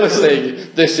like, if you're listening,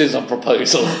 this is a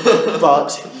proposal.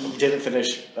 But you didn't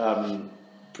finish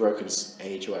Broken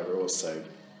Age or whatever it was, so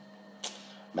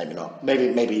maybe not.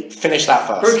 Maybe finish that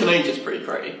first. Broken Age is pretty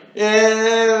great. Yeah,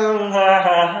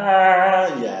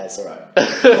 it's alright.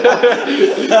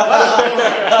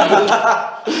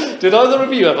 Did either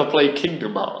of you ever play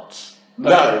Kingdom Hearts?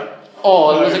 No.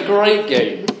 Oh, it was a great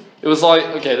game. It was like,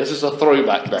 okay, this is a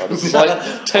throwback now. This is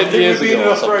like 10 years We've been ago in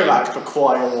or a something. throwback for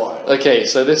quite a while. Okay,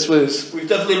 so this was... We've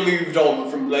definitely moved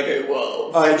on from Lego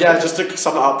Worlds. Yeah, just to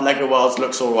sum it up, Lego Worlds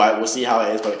looks alright. We'll see how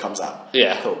it is when it comes out.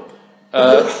 Yeah. Cool.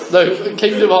 No,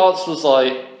 Kingdom Hearts was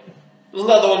like... Wasn't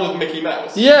that the one with Mickey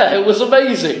Mouse? Yeah, it was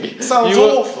amazing. Sounds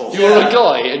awful. You were a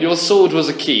guy, and your sword was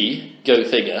a key, go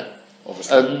figure.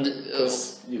 Obviously. And...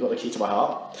 You got the key to my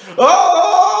heart.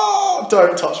 Oh!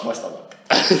 Don't touch my stomach.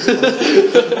 I'm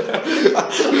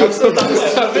still done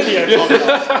with that video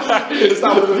podcast.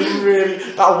 That would have been really...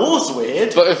 That was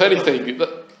weird. But if anything,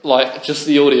 like, just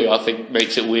the audio, I think,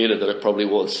 makes it weirder than it probably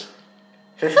was.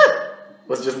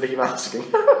 Was it just Mickey Mouse singing?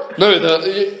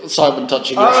 No, Simon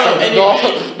touching Oh, his stomach,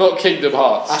 anyway. not Kingdom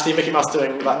Hearts. Actually, Mickey Mouse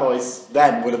doing that noise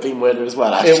then would have been weirder as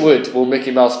well, actually. It would. Well,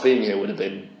 Mickey Mouse being here would have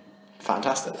been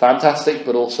Fantastic. fantastic,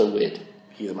 but also weird.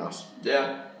 He's a mouse.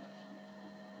 Yeah.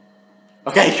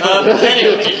 Okay, cool.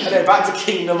 Anyway. Okay, back to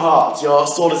Kingdom Hearts. Your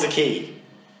sword is a key.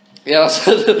 Yeah,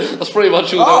 that's pretty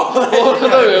much all. Oh.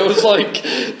 No, it was like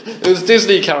it was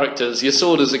Disney characters. Your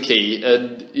sword is a key,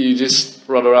 and you just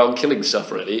run around killing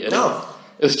stuff. Really, and No.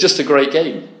 it was just a great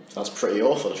game. That's pretty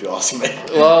awful if you ask me.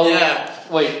 Well, Yeah.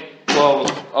 wait. Well,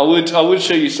 I would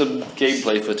show you some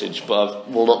gameplay footage, but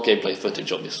not gameplay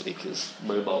footage, obviously, because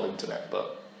mobile internet.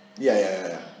 But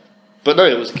Yeah. no,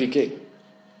 it was a good game.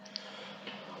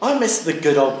 I miss the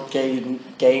good old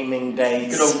gaming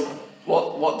days. Good old...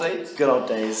 What dates? Good old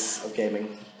days of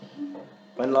gaming.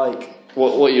 When like...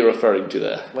 What are you referring to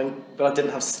there? When I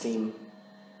didn't have Steam.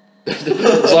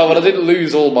 It's like when I didn't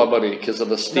lose all my money because of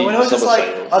the Steam When I was summer just like...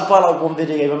 sales. I'd buy like one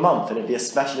video game a month and it'd be a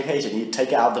special occasion. You'd take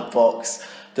it out of the box.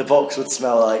 The box would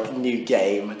smell like new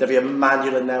game. There'd be a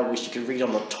manual in there which you could read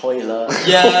on the toilet.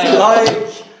 Yeah.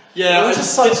 Like... Yeah. It was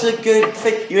just such a good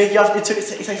thing.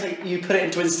 You put it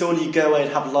into install, you go away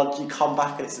and have lunch, you come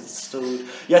back and it's installed.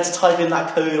 You had to type in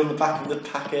that code on the back of the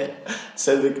packet,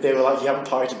 so they were like, you haven't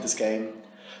pirated this game.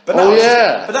 But now it's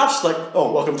just like,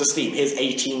 oh, welcome to Steam. Here's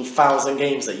 18,000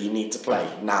 games that you need to play.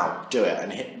 Now, do it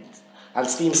and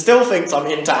Steam still thinks I'm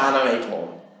into anime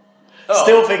porn. Oh.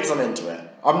 Still thinks I'm into it.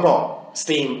 I'm not.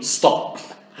 Steam, stop.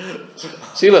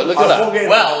 See, look at that.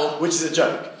 Well- which is a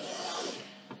joke.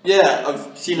 Yeah,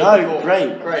 I've seen it No, before.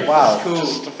 great. Wow. Cool.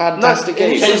 It's a fantastic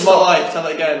game. Changed my life. Tell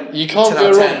it again. You can't 10 go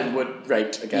out of wrong. 10 would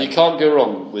rate again. You can't go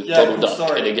wrong with Yeah, Donald cool, Duck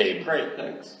sorry. in a game. Great,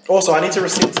 thanks. Also, I need to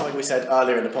rescind something we said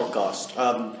earlier in the podcast.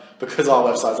 Because our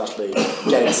website's actually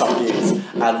getting some views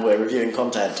and we're reviewing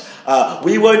content.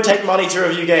 We won't take money to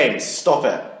review games. Stop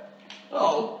it.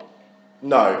 Oh.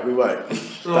 No, we won't.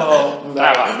 Oh.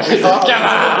 No. Come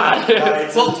on!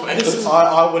 Plot twist.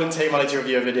 I wouldn't take money to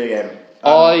review a video game.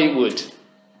 I would.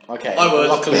 Okay. I would.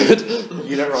 Luckily,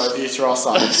 you don't write reviews for our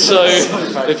site. So,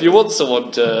 if you want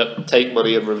someone to take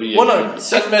money and review Well, it, no.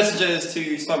 Send messages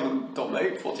to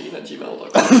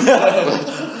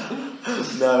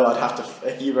simon.note14@gmail.com. No, I'd have to.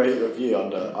 If you wrote a review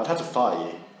I'd have to fire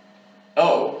you.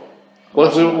 Oh. what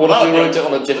if we Well, wrote it that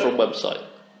on a would different website?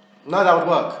 No, that would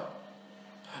work.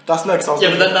 That's no, because I was. Yeah,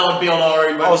 but then that would be on our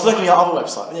own website. I was looking at other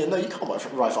websites. Yeah, no, you can't write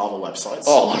for other websites.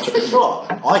 Oh.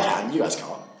 What? I can. You guys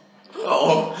can't.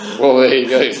 Oh. Well, there you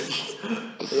go.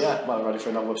 But yeah, might be ready for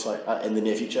another website in the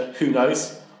near future. Who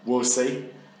knows? We'll see.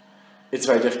 It's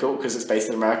very difficult because it's based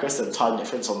in America, so the time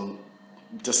difference on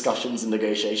discussions and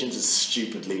negotiations is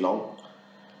stupidly long.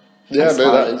 Yeah, Hence no,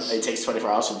 why that is. It takes 24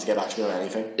 hours for them to get back to me on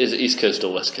anything. Is it East Coast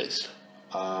or West Coast?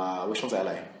 Which one's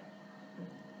LA?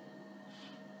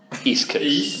 East Coast.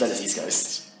 East. Then it's East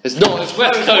Coast. It's not. It's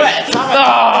West it's Coast. West.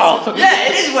 No. Yeah,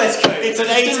 it is West Coast. It's an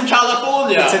in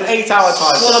California. It's an 8-hour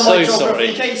time. One of my So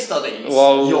geography sorry. case studies.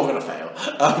 Well, You're gonna fail.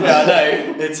 Yeah, I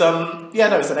know. It's it's an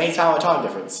 8-hour time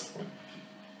difference.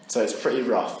 So it's pretty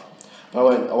rough. But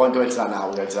I won't go into that now.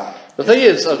 We'll go into that. the thing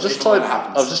is, I've just When it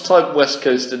happens. typed West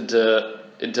Coast into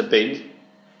Bing.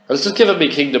 It's just giving me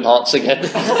Kingdom Hearts again.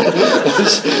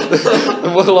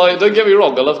 Well, like, don't get me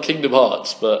wrong, I love Kingdom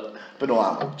Hearts, but But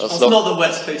not that much. That's not the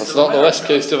West Coast That's of not America. the West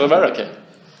Coast of America.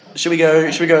 Should we go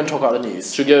and talk about the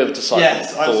news? Should we go over to Simon?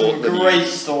 Yes, I have for some the great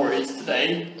news? stories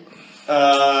today.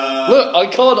 Look,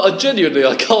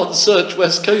 I can't search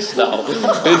West Coast now.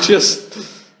 It's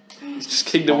just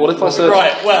Kingdom. What if I search?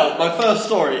 Right, well, my first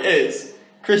story is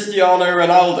Cristiano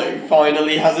Ronaldo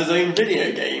finally has his own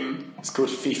video game. It's called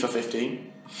FIFA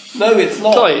 15. No, it's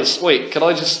not. Guys, wait, can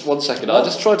I just 1 second? I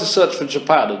just tried to search for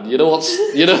Japan, and you know what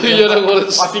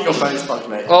it's. I think your phone's bugged,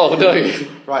 mate. Oh no!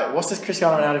 Right, what's this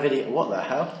Cristiano Ronaldo video? What the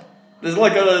hell? There's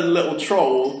like a little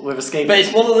troll With a skate. but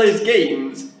it's one of those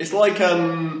games. It's like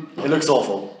It looks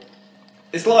awful.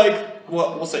 it's like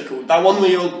what's it called? That one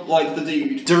where you're like the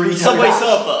dude. Dorito Subway Dash.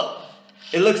 Surfer.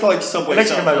 It looks like Subway It looks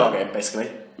like a Surfer. mobile game,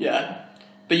 basically. Yeah.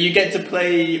 But you get to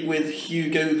play with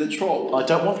Hugo the Troll. I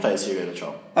don't want to play as Hugo the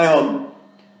Troll. Hang on.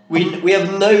 We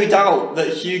have no doubt that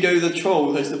Hugo the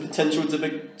Troll has the potential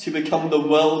to become the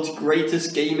world's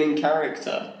greatest gaming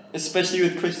character, especially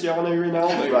with Cristiano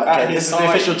Ronaldo. Right, at okay, his this is the side.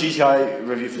 official GTI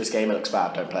review for this game. It looks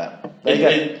bad. Don't play it. There you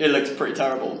go. It looks pretty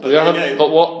terrible. But, We are, there you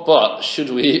go. but should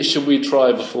we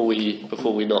try before we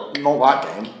knock? Not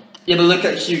that game. Yeah, but look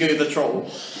at Hugo the Troll.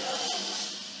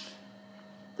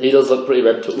 He does look pretty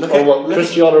mental. Look at-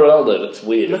 Cristiano Ronaldo looks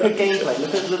weird. Look at gameplay.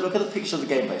 Look at the picture of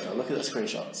the gameplay. Phil. Look at the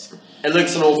screenshots. It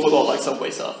looks an awful lot like Subway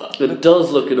Surfer. It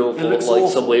does look an awful It looks lot like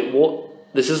awful. Subway.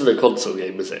 What? This isn't a console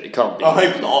game, is it? It can't be. I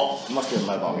hope not. It must be a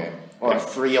mobile game or a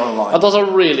free online. That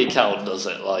doesn't really count, does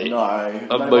it? Like No.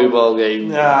 a mobile game.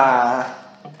 Nah.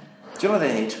 Do you know what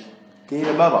they need? They need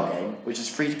a mobile game which is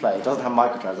free to play. It doesn't have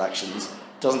microtransactions.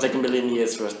 Doesn't take a million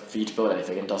years for you to build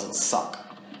anything, and doesn't suck.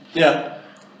 Yeah.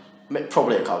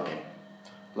 Probably a card game.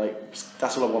 Like,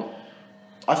 that's what I want.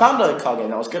 I found a card game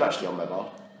that was good actually on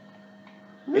mobile.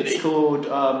 Really? It's called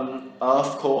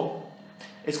Earth Core.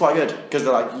 It's quite good because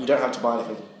you don't have to buy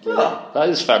anything. Ah. That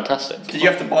is fantastic. Did you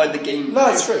have to buy the game? No,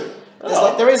 it's true. It's Oh.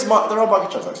 like there are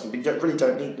microtransactions, but you really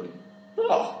don't need them.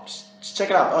 Oh. Just check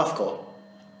it out, Earth Core.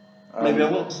 Maybe I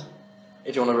will.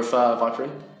 If you want to refer Viper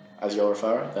in as your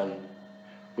referrer, then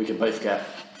we can both get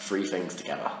free things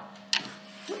together.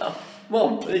 Oh.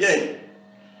 Well, there you go.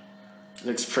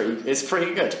 It's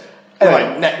pretty good. Right,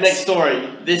 Anyway, next story.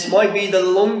 This might be the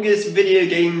longest video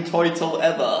game title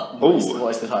ever. what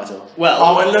is the title? Well,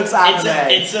 Oh, it looks anime.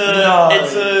 It's No.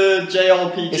 a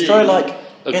JRPG. It's probably like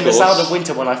Of In the Sound course. of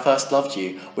Winter When I First Loved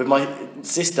You with my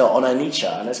sister on her Nietzsche,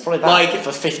 and it's probably that Like,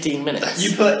 for 15 minutes.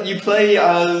 you play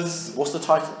as. What's the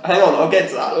title? Hang on, I'll get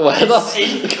to that. Well, that's,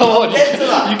 come on, Get to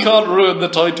that. you can't ruin the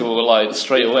title like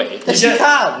straight away. Yes, You you get-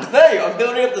 can! No, I'm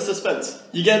building up the suspense.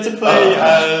 You get to play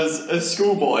as a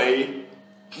schoolboy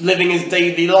living his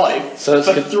daily life So it's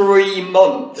for con- 3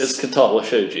 months. It's Katawa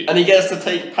Shoji. And he gets to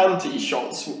take panty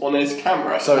shots on his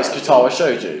camera. So it's Katawa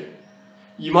Shouju.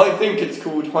 You might think it's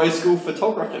called high school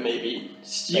photographer, maybe.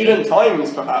 Student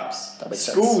times, perhaps. That makes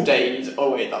School sense. days.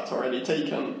 Oh wait, that's already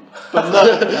taken. But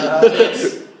no,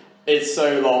 it's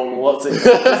so long. What's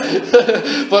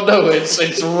it? But no,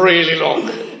 it's really long.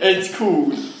 It's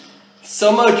called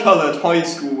Summer Coloured High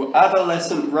School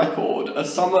Adolescent Record. A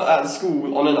summer at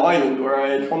school on an island where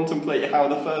I contemplate how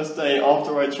the first day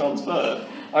after I transferred,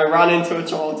 I ran into a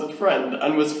childhood friend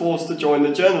and was forced to join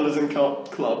the journalism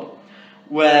club.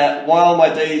 Where, while my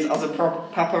days as a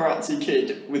paparazzi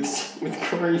kid with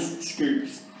crazy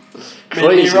scoops made me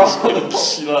Crazy rather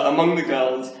scoops. popular among the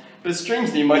girls, but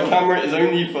strangely my camera is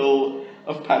only full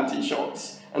of panty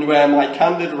shots, and where my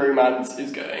candid romance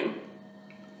is going.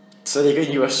 So they're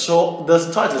giving you a short. The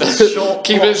title is short.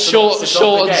 Keep it short, synopsis of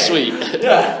short the and game. sweet.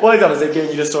 Yeah, What they've done is they've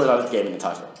given you the storyline of the game in the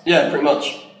title. yeah, pretty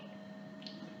much.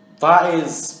 That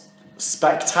is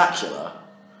spectacular.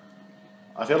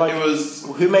 I feel like It was.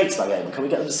 Who makes that game? Can we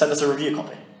get them to send us a review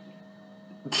copy?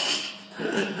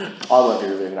 I won't be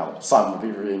reviewing that one. Simon will be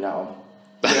reviewing that one.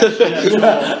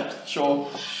 Yeah, sure.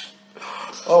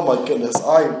 Oh my goodness,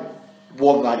 I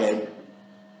want that game.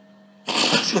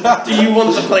 Do you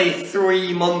want to play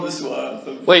 3 months worth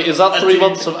of. Wait, is that 3 dude.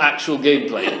 months of actual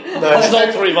gameplay? No, It's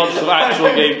not 3 months of actual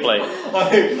gameplay. I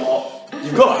hope not.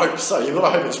 You've got to hope so. You've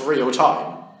got to hope it's real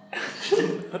time.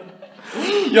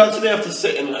 You actually have to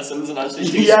sit in lessons and actually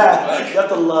do Yeah, schoolwork. you have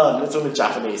to learn. It's all in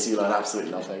Japanese, so you learn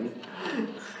absolutely nothing.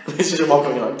 It's just your mom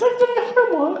going like, don't do your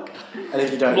homework. And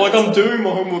if you don't, Like, I'm doing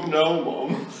my homework now,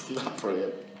 Mom. Not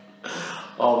brilliant.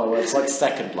 Oh my word, it's like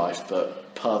Second Life,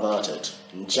 but perverted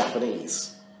in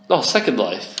Japanese. Oh, Second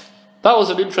Life. That was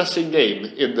an interesting game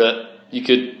in that you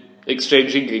could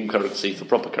exchange in-game currency for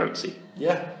proper currency.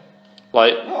 Yeah.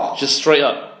 Like, Oh. just straight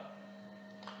up.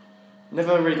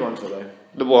 Never really got into it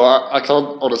though. Well, I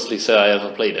can't honestly say I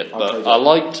ever played it, but played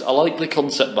it. I liked the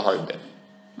concept behind it.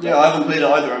 Yeah, I haven't played it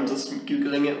either. I'm just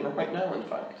Googling it right now, in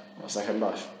fact. Second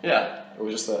Life. Yeah. It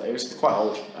was quite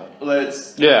old. Although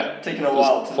it's Yeah. taken a It was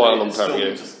while to quite a do, long it's time still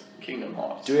ago. just Kingdom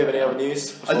Hearts. Do we have any other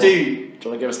news? I do. Do you want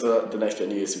to give us the next bit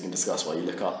of news so we can discuss while you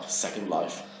look up Second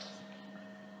Life?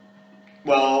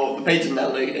 Well, the page is now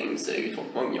loading, so talk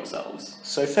among yourselves.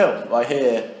 So Phil, I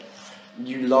hear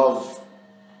you love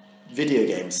video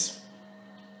games.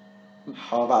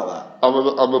 How about that?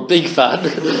 I'm a big fan.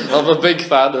 I'm a big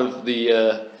fan of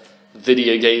the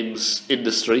video games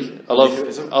industry. I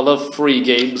love free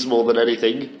games more than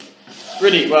anything.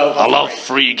 Really? Well, I love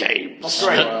free games. That's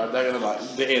great. They're gonna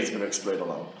the ears are gonna explode on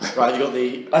that one. Right, you got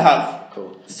the. I have.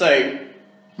 Cool. So,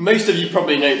 most of you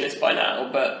probably know this by now,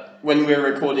 but when we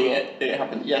were recording it, it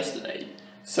happened yesterday.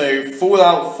 So,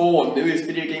 Fallout 4, newest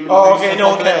video game in the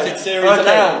post-apocalyptic series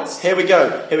announced. Here we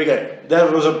go.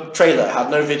 There was a trailer, had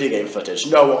no video game footage.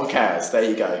 No one cares. There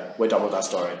you go. We're done with that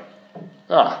story.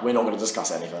 We're not going to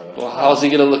discuss any further. Well, how's he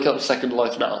going to look up Second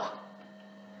Life now?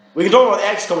 We can talk about the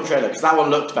XCOM trailer because that one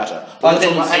looked better. I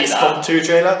didn't see XCOM that. 2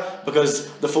 trailer because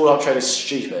the Fallout trailer is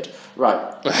stupid. Right.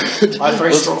 I have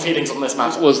very strong feelings on this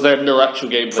matter. Was there no actual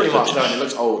gameplay? Pretty much, no, and it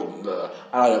looks old and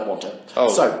I don't want it. Oh,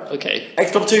 so, okay.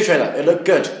 XCOM 2 trailer, it looked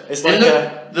good. It's like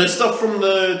the stuff from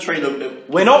the trailer.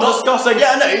 We're not discussing.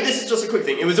 Yeah, no, this is just a quick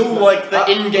thing. It was all like the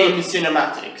in-game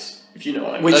cinematics, if you know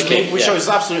what I mean. Which shows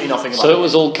absolutely nothing about So it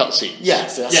was all cutscenes.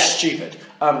 Yes, that's stupid.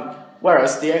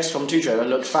 Whereas the XCOM 2 trailer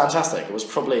looked fantastic. It was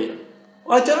probably.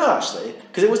 Well, I don't know actually,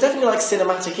 because it was definitely like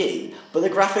cinematic-y, but the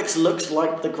graphics looked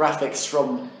like the graphics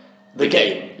from the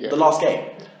game, the last game.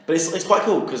 But it's quite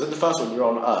cool because in the first one you're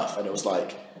on Earth and it was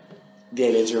like the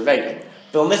aliens are invading.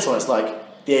 But on this one it's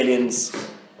like the aliens.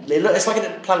 It's like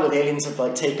a planet where the aliens have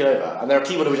like taken over, and there are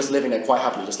people who are just living there quite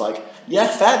happily, just like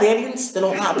fair. The aliens, they're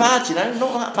not that bad,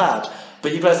 not that bad.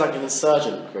 But you play as like an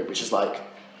insurgent group, which is like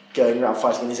going around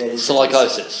fighting these aliens. So like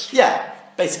ISIS. Yeah,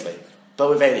 basically. But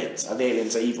with aliens, and the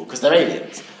aliens are evil, because they're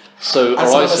aliens. So and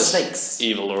are ISIS snakes.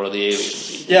 evil, or are the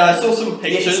aliens evil? Yeah, I saw some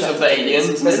pictures of the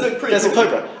aliens. They look pretty cool. There's a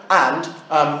cobra,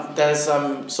 and there's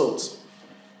swords.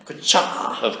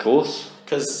 Ka-cha! Of course.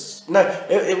 Because, no,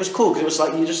 it was cool, because it was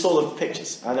like, you just saw the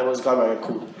pictures, and there was a guy wearing a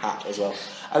cool hat as well.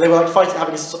 And they were like fighting,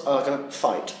 having a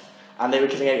fight. And they were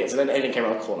killing aliens, and then an alien came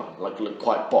around the corner, like looked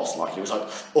quite boss-like. He was like,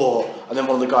 and then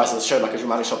one of the guys that showed like a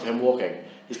dramatic shot of him walking.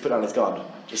 He's put down his gun,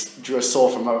 just drew a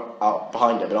sword from out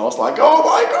behind him, and I was like, oh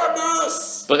my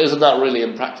goodness! But isn't that really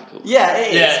impractical? Yeah, it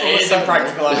is. Yeah, it is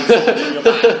impractical.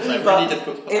 Really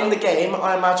difficult. In the game,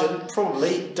 I imagine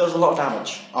probably does a lot of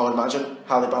damage. I would imagine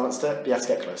how they balanced it. But you have to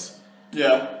get close.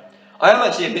 Yeah, I am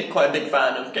actually quite a big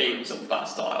fan of games of that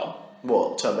style.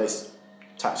 What turn-based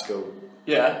tactical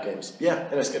games?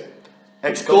 Yeah, it is good.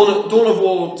 Dawn of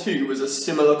War 2 was a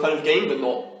similar kind of game, but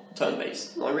not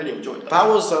turn-based. I really enjoyed that. That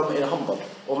was in Humble,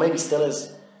 or maybe still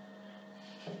is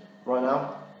right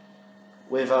now.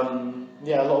 With a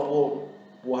lot of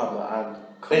Warhammer and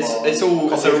Command. It's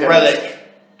a relic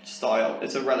style.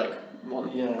 It's a relic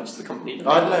one. Yeah, that's the company.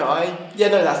 I don't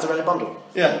know. That's the relic bundle.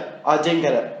 Yeah, I didn't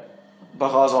get it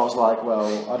because I was like,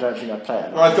 well, I don't think I'd play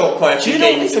it. Well, I've got quite a few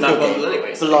games in that bundle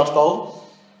anyway. Blood Bowl.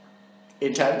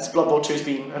 Intense. Blood Bowl 2's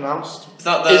been announced. Is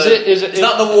that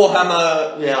the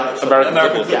Warhammer? Yeah,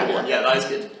 American football yeah. one. Yeah, that is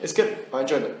good. It's good. I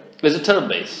enjoyed it. Is it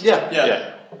turn-based?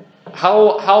 Yeah.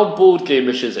 How board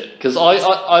game-ish is it? Because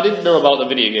I didn't know about the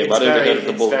video game. I didn't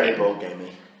know the board game. It's very board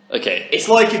gamey. Okay. It's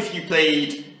like if you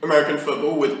played American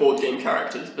football with board game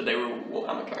characters, but they were all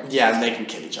Warhammer characters. Yeah, and they can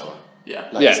kill each other. Yeah.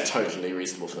 It's totally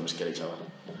reasonable for them to kill each other.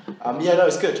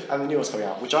 It's good. And the new one's coming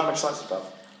out, which I'm excited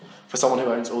about. For someone who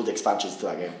owns all the expansions to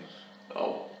that game.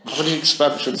 Oh. How many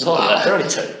expansions are there? There are only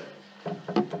 2.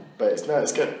 But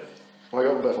it's good. I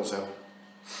got them both on sale.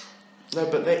 No,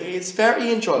 but it's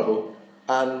very enjoyable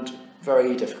and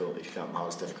very difficult if you count the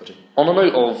hardest difficulty. On a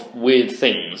note of weird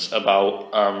things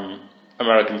about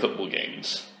American football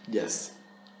games. Yes.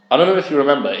 I don't know if you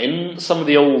remember, in some of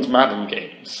the old Madden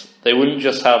games, they wouldn't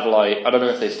just have I don't know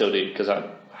if they still do, because I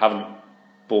haven't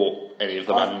bought any of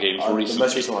the Madden games recently. The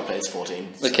most recent one I played is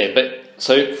 14. Okay, but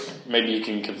so maybe you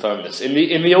can confirm this. In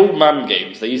the old Madden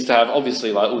games, they used to have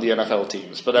obviously all the NFL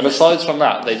teams, but then aside from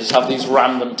that, they just have these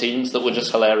random teams that were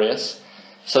just hilarious.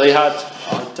 So they had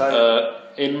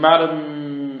in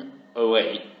Madden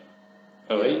 08.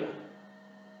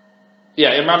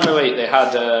 Yeah, in Madden 08 they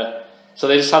had. So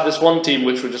they just had this one team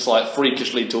which were just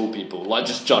freakishly tall people,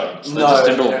 just giants. They're just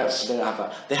enormous. They don't have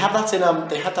that. They have that in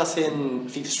they had that in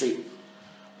FIFA Street.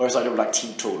 Or it's they were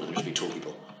team tall, and there would be tall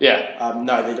people. Yeah.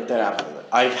 No, they don't have that.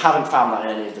 I haven't found that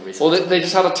in any of the recent. Well, they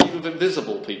just had a team of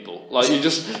invisible people. You'd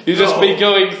just be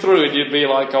going through, and you'd be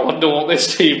like, I wonder what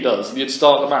this team does, and you'd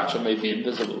start the match, and they'd be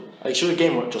invisible. Are you sure the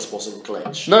game just wasn't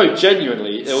glitch? No,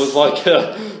 genuinely, it was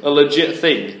a legit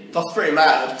thing. That's pretty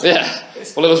mad. Yeah.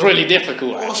 Well, it was really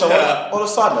difficult. Also, on a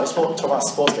side note, talking about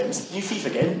sports games, new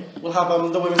FIFA game will have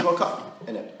the Women's World Cup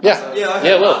in it. Yeah.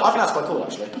 Well, I think that's quite cool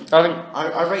actually.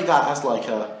 I rate that as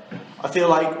I feel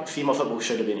like female football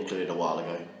should have been included a while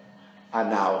ago, and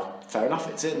now fair enough,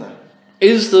 it's in there.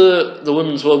 Is the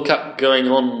Women's World Cup going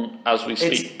on as we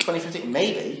speak? It's 2015,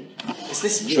 maybe. It's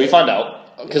this year. Should we find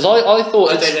out? Because I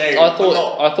thought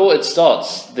I thought it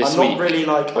starts this week. I'm not really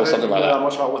like or something like know that. that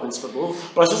much about women's football,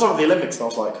 but I saw some of the Olympics and I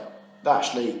was like,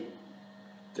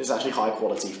 there's actually high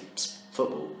quality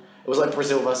football. It was like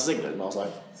Brazil versus England, and I was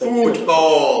like,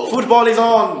 football. Football is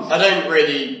on. I don't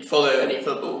really follow any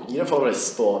football. You don't follow any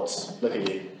sports. Look at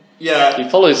you. Yeah. He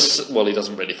follows. Well, he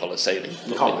doesn't really follow sailing.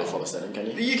 You can't really follow sailing, can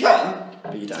you? You can.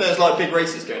 But you If don't. there's like big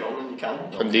races going on, then you can.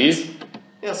 And do you?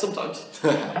 Yeah, sometimes.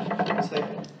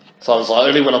 So I was like,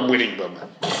 only when I'm winning them.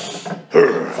 Sounds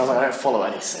like I don't follow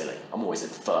any sailing. I'm always in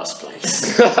first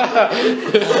place.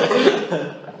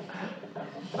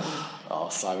 Oh,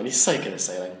 Simon, he's so good at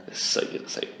sailing. So good at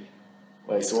sailing.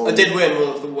 Wait, so I did win one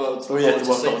of the world's the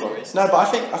largest sailing races. No, but I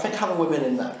think having women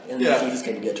in the FIFA's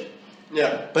going to be good.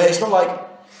 Yeah. But it's not like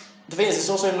the thing is, it's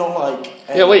also not like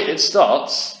Yeah, wait. It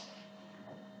starts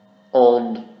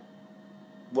on.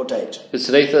 what date? It's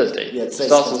today Thursday. Yeah, it today's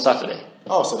starts on Thursday. Saturday.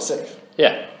 Oh, so the 6th.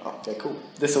 Yeah. Oh, okay, cool.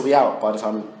 This will be out by the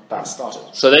time that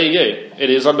started. So there you go. It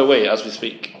is underway as we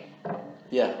speak.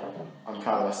 Yeah, I'm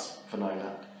proud of us for knowing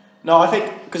that. No, I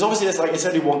think because obviously there's like it's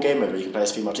only one game mode where you can play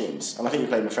as female teams, and I think you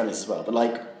play with friendlies as well. But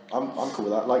like, I'm cool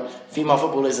with that. Like, female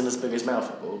football isn't as big as male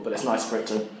football, but it's nice for it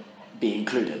to be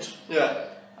included. Yeah.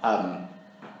 And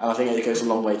I think it goes a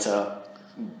long way to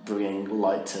bringing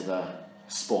light to the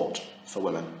sport for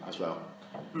women as well.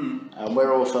 And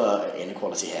we're all for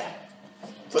inequality here.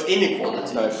 For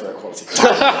inequality? No, for equality.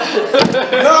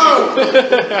 No!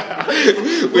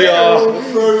 We are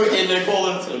for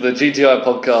inequality. the GTI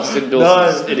Podcast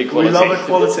endorses inequality. We love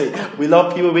equality. We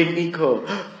love people being equal.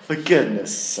 For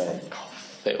goodness sake.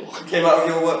 Phil. Came out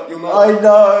of your mouth. I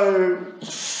know.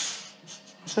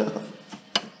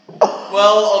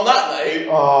 Well, on that note.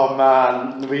 Oh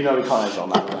man, we know we can't end on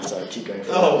that one, so keep going.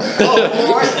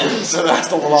 Alright then. So that's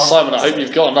not the last. Simon, I hope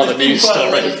you've got another news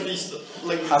story.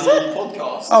 Has the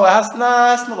podcast. Oh, it has.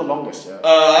 Nah, it's not the longest yet.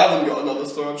 I haven't got another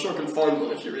story. I'm sure I can find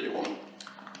one if you really want.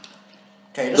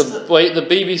 Okay, The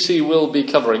BBC will be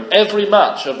covering every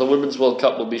match of the Women's World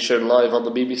Cup will be shown live on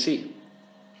the BBC,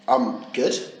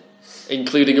 good.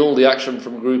 including all the action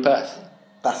from Group F.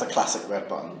 That's a classic red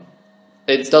button.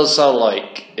 It does sound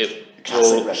like it.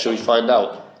 Classic Or red shall we find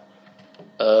out?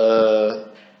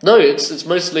 No, it's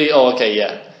mostly. Oh, okay,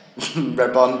 yeah.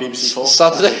 Red button, BBC 4.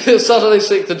 Saturday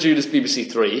 6th of June is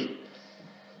BBC 3.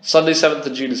 Sunday 7th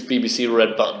of June is BBC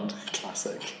Red Button.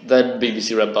 Classic. Then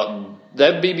BBC Red Button.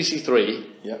 Then BBC 3.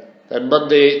 Yep. Then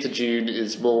Monday 8th of June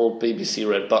is more BBC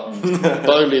Red Button, but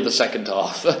only the second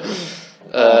half.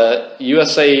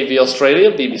 USA v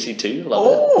Australia, BBC 2. Love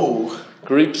it.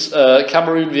 Groups,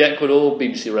 Cameroon v Ecuador,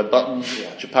 BBC Red Button.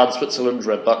 Yeah. Japan, Switzerland,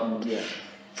 Red Button. Yeah.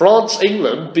 France,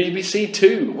 England, BBC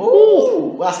 2.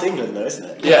 Ooh, that's England though, isn't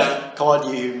it? Yeah. Come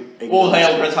on, you. England. All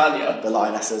hail Britannia. The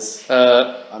Lionesses.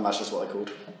 Uh, I imagine that's what they're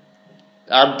called.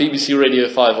 and BBC Radio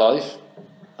 5 Live,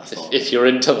 That's not. if you're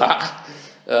into that.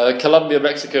 Colombia,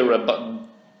 Mexico, Red Button.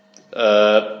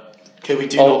 Okay, we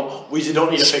do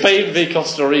not need a Spain v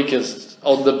Costa Rica's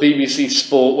on the BBC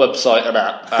Sport website and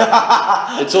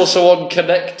app. It's also on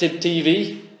Connected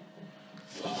TV.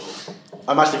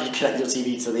 I imagine if you connect your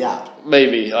TV to the app.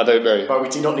 Maybe, I don't know. But we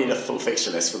do not need a full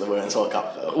fixture list for the Women's World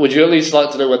Cup, though. Would you at least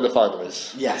like to know when the final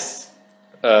is? Yes.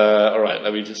 Alright,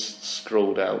 let me just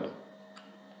scroll down.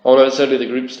 Oh no, it's only the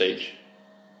group stage.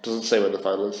 Doesn't say when the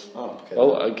final is. Oh, okay.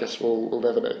 Oh, I guess we'll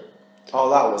never know. Oh,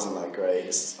 that wasn't that great.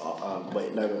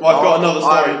 Wait, no. Well, I've got another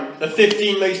story. The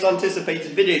 15 most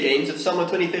anticipated video games of summer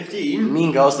 2015.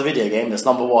 Mean Girls, the video game, that's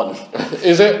number one.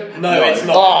 Is it? No, it's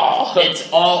not. Oh.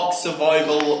 It's Ark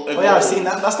Survival Evolved. Oh yeah, I've seen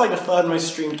that. That's like the third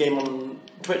most streamed game on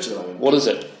Twitch at the moment. What is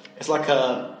it? It's like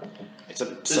a. It's a.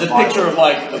 There's a picture of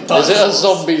like a Is it a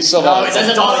zombie survival? No,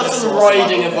 There's a person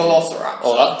riding a velociraptor.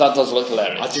 Oh, that does look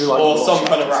hilarious. I do like. Or the some watch.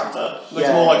 kind of raptor. Looks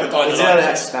more like a dinosaur.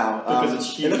 It's in NX now Because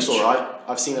it's huge. It looks alright.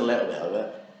 I've seen a little bit of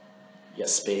it. You get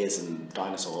spears and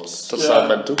dinosaurs. Does sound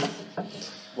mental.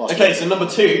 Okay, so number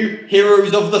 2,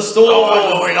 Heroes of the Storm.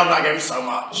 Oh, we love that game so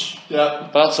much. Yeah.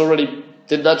 But that's already.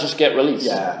 Didn't that just get released?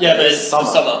 Yeah. Yeah, but it's the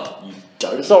summer. You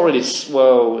don't. It's not really.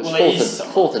 Well, it's Well, it is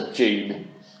summer. 4th of June.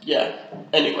 Yeah.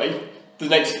 Anyway, the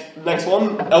next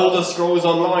one, Elder Scrolls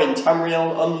Online,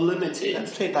 Tamriel Unlimited.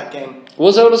 I've played that game.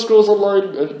 Was Elder Scrolls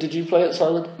Online? Did you play it,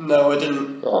 Simon? No, I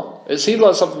didn't. Oh, it seemed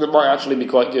like something that might actually be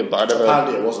quite good, but I never.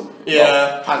 Apparently it wasn't. Yeah.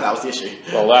 Well, apparently that was the issue.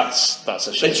 Well, that's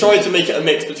a shame. They tried to make it a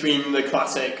mix between the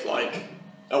classic, like,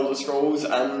 Elder Scrolls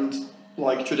and,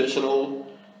 like, traditional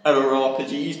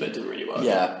MMORPGs, but it didn't really work.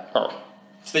 Yeah. Oh.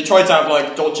 So they tried to have,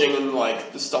 like, dodging and,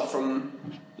 like, the stuff from,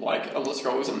 like, Elder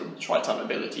Scrolls and tried to have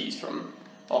abilities from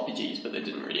RPGs, but they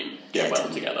didn't really get well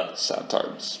together. Sad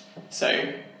times.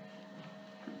 So,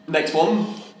 next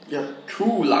one. Yeah.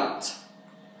 Coolant.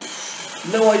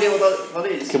 No idea what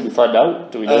that is. Can we find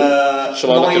out? Do we know?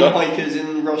 Shall I look it 9 up? hikers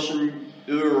in Russian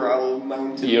Ural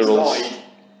mountains Urals. died.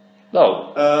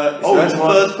 No. It's a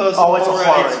first-person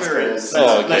horror experience.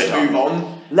 Oh, okay. Let's move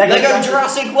on. Lego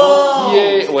Jurassic World!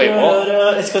 Yeah, wait, what?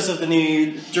 It's because of the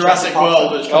new Jurassic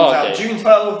World, which comes out okay. June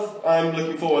 12th. I'm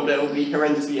looking forward, but it will be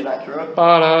horrendously inaccurate.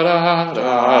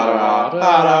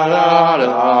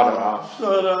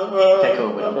 Okay,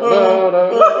 cool.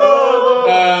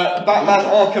 Batman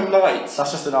Arkham Knight.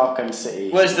 That's just an Arkham City.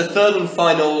 Well, it's the third and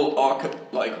final Arkham,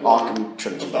 Arkham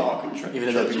trilogy. of the Arkham trilogy.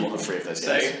 Even though there'll be more than 3 of those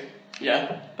games. So,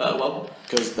 yeah, but well,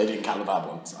 Because they didn't count the bad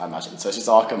ones, I imagine. So it's just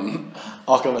Arkham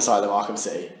Asylum, Arkham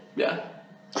City. yeah.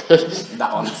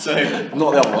 That one. So,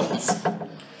 Not the other ones.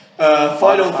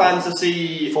 Final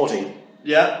Fantasy. 14.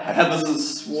 Yeah,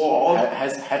 Heaven's Sword.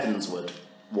 Heavensward.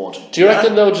 Ward. Do you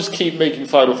reckon they'll just keep making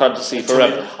Final Fantasy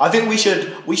forever? I think we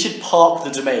should park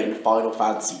the domain Final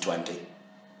Fantasy 20.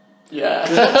 Yeah.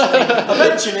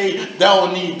 Eventually,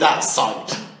 they'll need that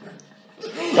site.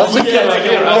 That's a good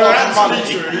idea.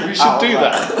 True. We should do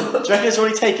that. Do you reckon it's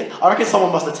already taken? I reckon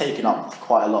someone must have taken up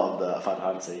quite a lot of the Final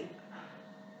Fantasy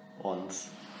ones.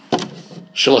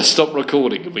 Shall I stop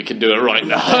recording and we can do it right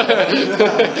now?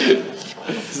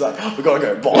 It's like, we've got to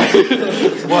go,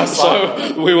 bye.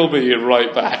 So, we will be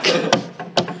right back.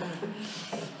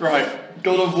 Right,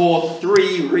 God of War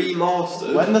 3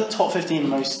 Remastered. When the top 15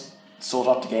 most sought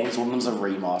after games, one of them's a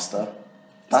remaster.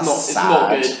 That's it's sad. not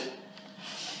good.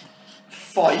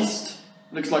 Feist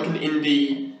looks like an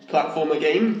indie platformer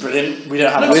game. Brilliant. We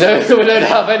don't have we don't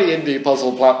have any indie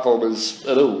puzzle platformers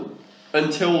at all.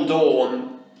 Until Dawn.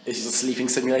 Is it a sleeping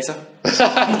simulator?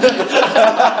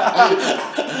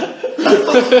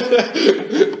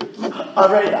 I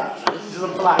rate that. Just a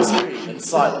black screen and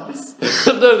silence.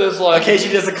 No, there's like...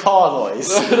 Occasionally there's a car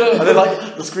noise. And then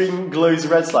like the screen glows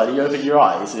red slightly, you open your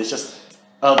eyes and it's just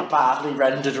a badly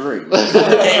rendered room. The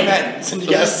game ends and you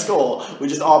get a score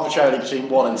which is arbitrarily between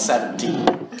 1 and 17.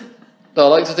 No, I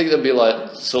like to think there'd be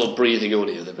like sort of breathing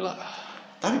audio. They'd be like...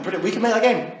 That'd be brilliant. We can make that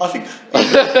game. I think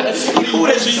if you called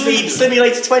it Sleep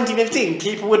Simulator 2015,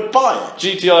 people would buy it.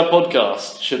 GTI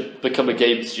Podcast should become a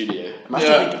game studio.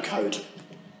 Imagine reading code.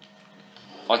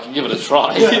 I can give it a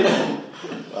try.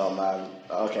 Oh man.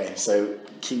 Okay, so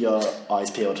keep your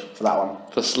eyes peeled for that one.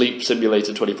 For Sleep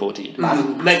Simulator 2014.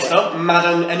 Next up,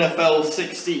 Madden NFL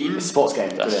 16. A sports game.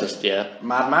 That's brilliant. just, yeah.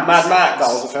 Mad Max. Mad Max.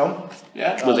 That was a film.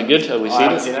 Yeah. Was it good? Have we I seen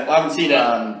haven't it? seen it. I haven't seen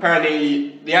it.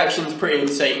 Apparently, the action's pretty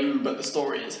insane, but the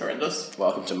story is horrendous.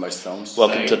 Welcome to most films.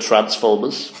 Welcome to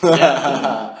Transformers.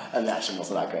 And the action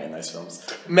wasn't that great in those films.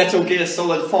 Metal Gear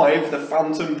Solid 5, The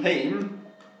Phantom Pain.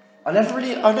 I never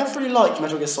really liked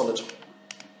Metal Gear Solid.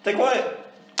 They're quite...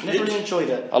 I never really enjoyed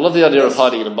it. I love the idea of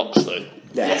hiding in a box though.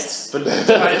 Yes. But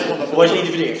That is wonderful. why do you need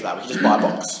a video for that? We can just buy a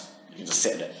box. You can just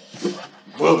sit in it.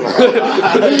 We'll be right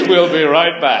back. We'll be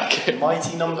right back.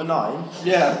 Mighty Number 9.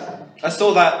 Yeah. I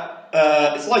saw that.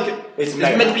 It's like... It's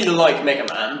Mega meant to Man. be like Mega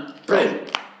Man.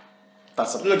 Brilliant.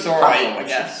 That's a It looks alright, platformer. I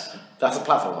guess. That's a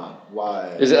platformer. Why?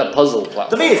 Is it a puzzle The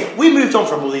platform? thing is, we moved on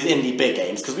from all these indie big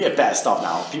games because we have better stuff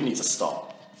now. People need to stop.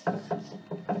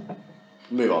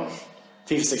 Move on.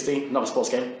 FIFA 16, another sports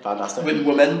game. Fantastic. With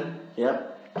women. Yeah.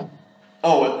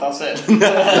 Oh, well, that's it.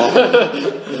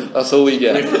 That's all we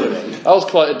get. With women. That was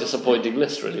quite a disappointing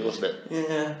list, really, wasn't it?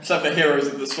 Yeah. Except for Heroes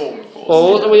of the Storm, of course.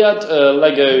 Well, what we had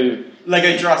Lego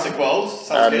Lego Jurassic World.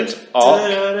 Sounds and good. Ark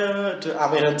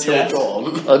I mean, Until Yes.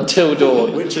 Dawn. Until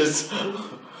Dawn. Which is...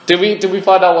 Did we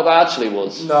find out what that actually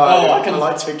was? No, I can-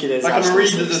 like to think it is. I can actually read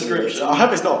the something description. similar. I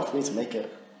hope it's not. We need to make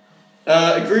it.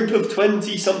 A group of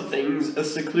 20-somethings are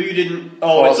secluded...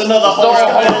 Oh, it's another it's not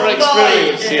a horror horror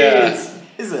night! experience, It yeah. is.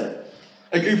 Is it?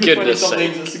 A group of Goodness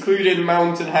 20-somethings sake. are secluded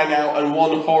mountain hangout and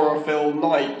one horror-filled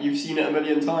night. You've seen it a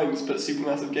million times, but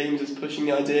Supermassive Games is pushing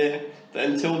the idea that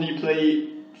until you play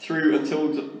through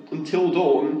until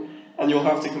dawn, and you'll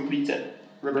have to complete it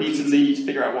repeatedly to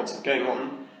figure out what's going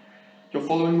on. You're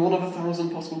following one of 1,000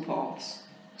 possible paths.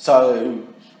 So,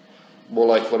 More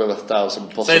like one of 1,000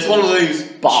 possible. So it's one of those...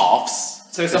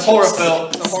 baths. So it's a horror film.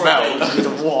 It's a horror Smell. game. You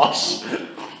need to wash.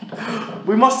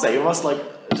 We must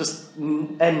just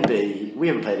NB. We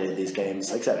haven't played any of these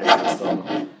games except for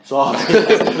Storm. So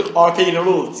RP in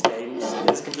all of these games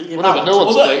is completely Well, no, but no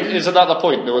one's Although- played. Isn't that the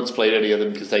point? No one's played any of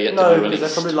them because they're yet to No, be because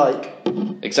released. they're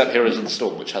probably like, Except Heroes of the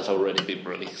Storm, which has already been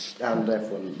released. and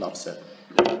everyone loves it.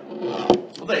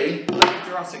 Although,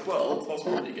 Jurassic World, that's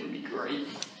probably going to be great.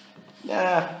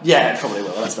 Yeah, it probably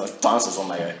will. Let's go. Dinosaurs on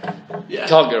Lego. Yeah.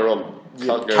 Can't go wrong. You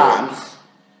Can't go can. wrong.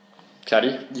 Can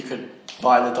you? You could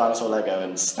buy the dinosaur Lego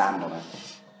and stand on it.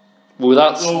 Well,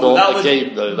 that's Well, not that a would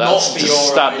game though. That's not be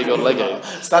just alright. standing on Lego.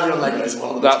 Standing on Lego is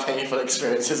one of the most painful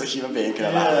experiences a human being can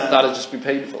have had. That'd just be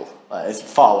painful. Like, it's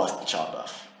far worse than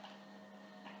childbirth.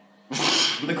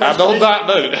 The And question on is, that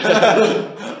note,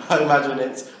 I imagine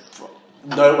it's.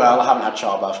 No, well, I haven't had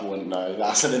childbirth, I wouldn't know.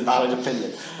 That's an invalid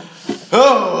opinion.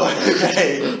 Oh,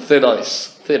 okay. thin ice,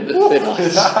 thin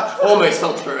ice. almost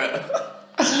fell through it.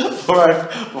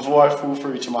 Before I fall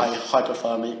through to my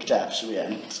hypothermic death, should we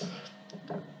end?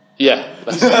 Yeah.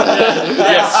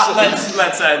 Yes,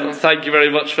 let's end. Thank you very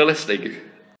much for listening.